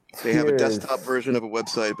they have a desktop version of a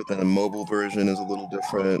website, but then a mobile version is a little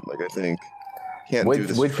different. Like I think can't do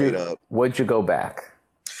this straight up. Would you go back?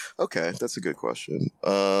 Okay, that's a good question.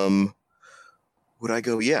 Would I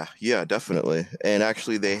go? Yeah, definitely. And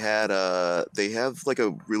actually, they have like a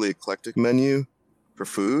really eclectic menu for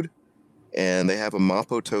food. And they have a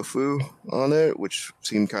mapo tofu on it, which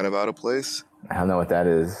seemed kind of out of place. I don't know what that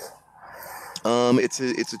is. It's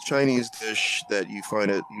a Chinese dish that you find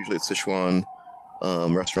usually at Sichuan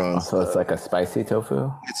restaurants. So it's like a spicy tofu?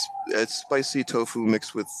 It's spicy tofu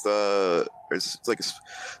mixed with it's like a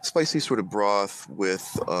spicy sort of broth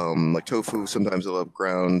with like tofu. Sometimes they'll have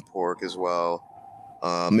ground pork as well.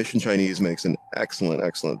 Mission Chinese makes an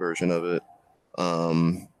excellent version of it.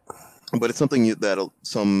 But it's something that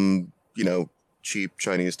some cheap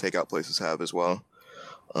Chinese takeout places have as well.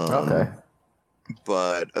 Okay.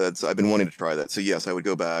 But I've been wanting to try that. So yes, I would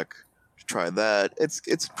go back to try that.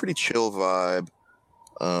 It's pretty chill vibe.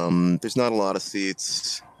 There's not a lot of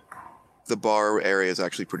seats. The bar area is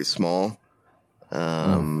actually pretty small.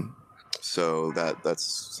 So that's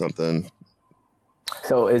something.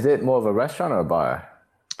 So is it more of a restaurant or a bar?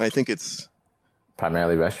 I think it's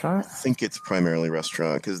primarily restaurant? I think it's primarily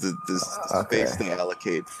restaurant because the space they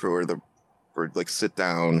allocate for like sit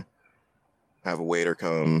down, have a waiter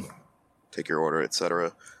come, take your order,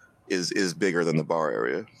 etc., is bigger than the bar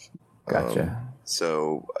area. Gotcha.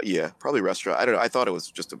 So yeah, probably restaurant. I don't know. I thought it was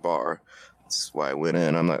just a bar. That's why I went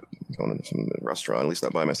in. I'm not going to some restaurant, at least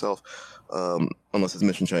not by myself, unless it's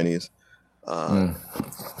Mission Chinese.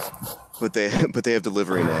 But they have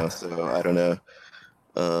delivery now, so I don't know.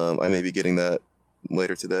 I may be getting that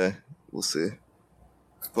later today. We'll see.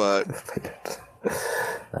 But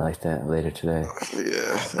I like that, later today.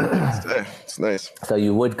 Yeah, it's nice. So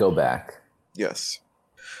you would go back? Yes.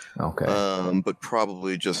 Okay. But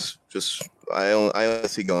probably just I only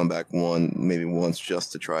see going back maybe once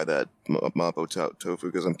just to try that mapo tofu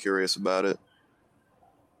because I'm curious about it.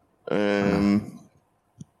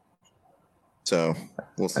 So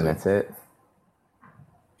we'll see. And that's it?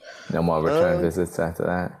 No more return visits after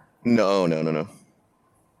that? No.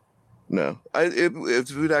 It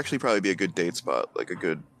would actually probably be a good date spot, like a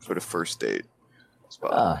good sort of first date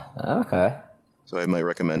spot. Okay. So I might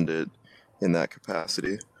recommend it in that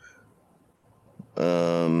capacity.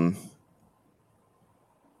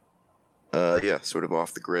 Yeah, sort of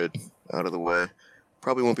off the grid, out of the way.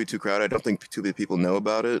 Probably won't be too crowded. I don't think too many people know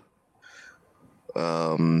about it.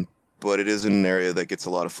 But it is in an area that gets a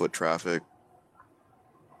lot of foot traffic.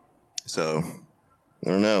 So I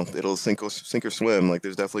don't know. It'll sink or swim. Like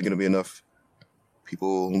there's definitely going to be enough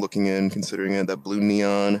people looking in, considering it. That blue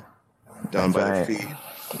neon down by their feet.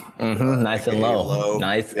 Mm-hmm. Nice and low.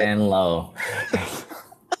 Nice and low.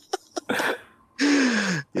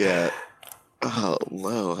 Yeah. Oh,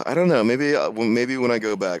 low. I don't know. Maybe when I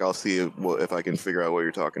go back, I'll see if I can figure out what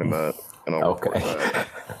you're talking about, and I'll report back.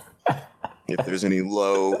 If there's any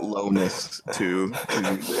lowness to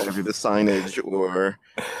either the signage or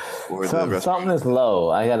the restaurant. Something is low.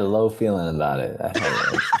 I got a low feeling about it.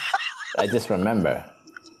 I just remember.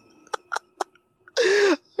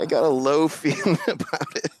 I got a low feeling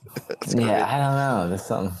about it. I don't know. There's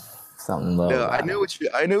something low. No, I know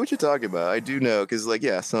what you're talking about. I do know because, like,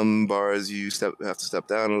 some bars you have to step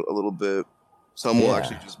down a little bit. Some will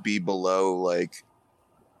actually just be below like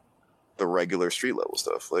the regular street level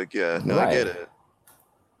stuff. Like, I get it.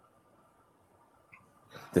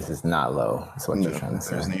 This is not low. That's what you're trying to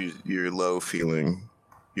say. Your low feeling,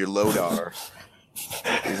 your LODAR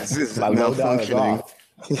is my malfunctioning.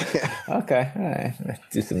 Yeah. Okay. All right.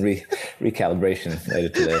 Do some recalibration later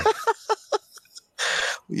today.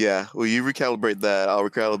 Yeah. Well, you recalibrate that. I'll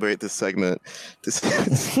recalibrate this segment to see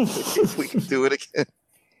if we can do it again.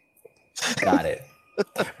 Got it.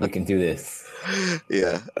 We can do this.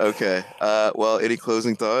 Yeah. Okay. Well, any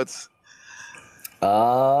closing thoughts?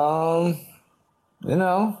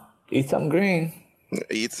 Eat something green.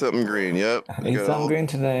 Eat something green. Yep. Eat something green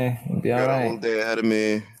today. It'll be all right. Got a whole day ahead of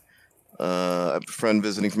me. I have a friend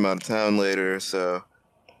visiting from out of town later, so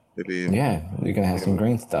maybe. Yeah, you're gonna have some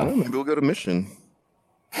green stuff. Maybe we'll go to Mission.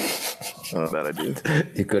 Bad idea.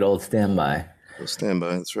 The good old standby.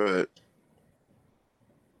 Standby. That's right.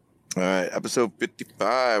 All right, episode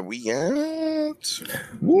 55. We out.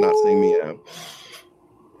 Woo! Not saying me out.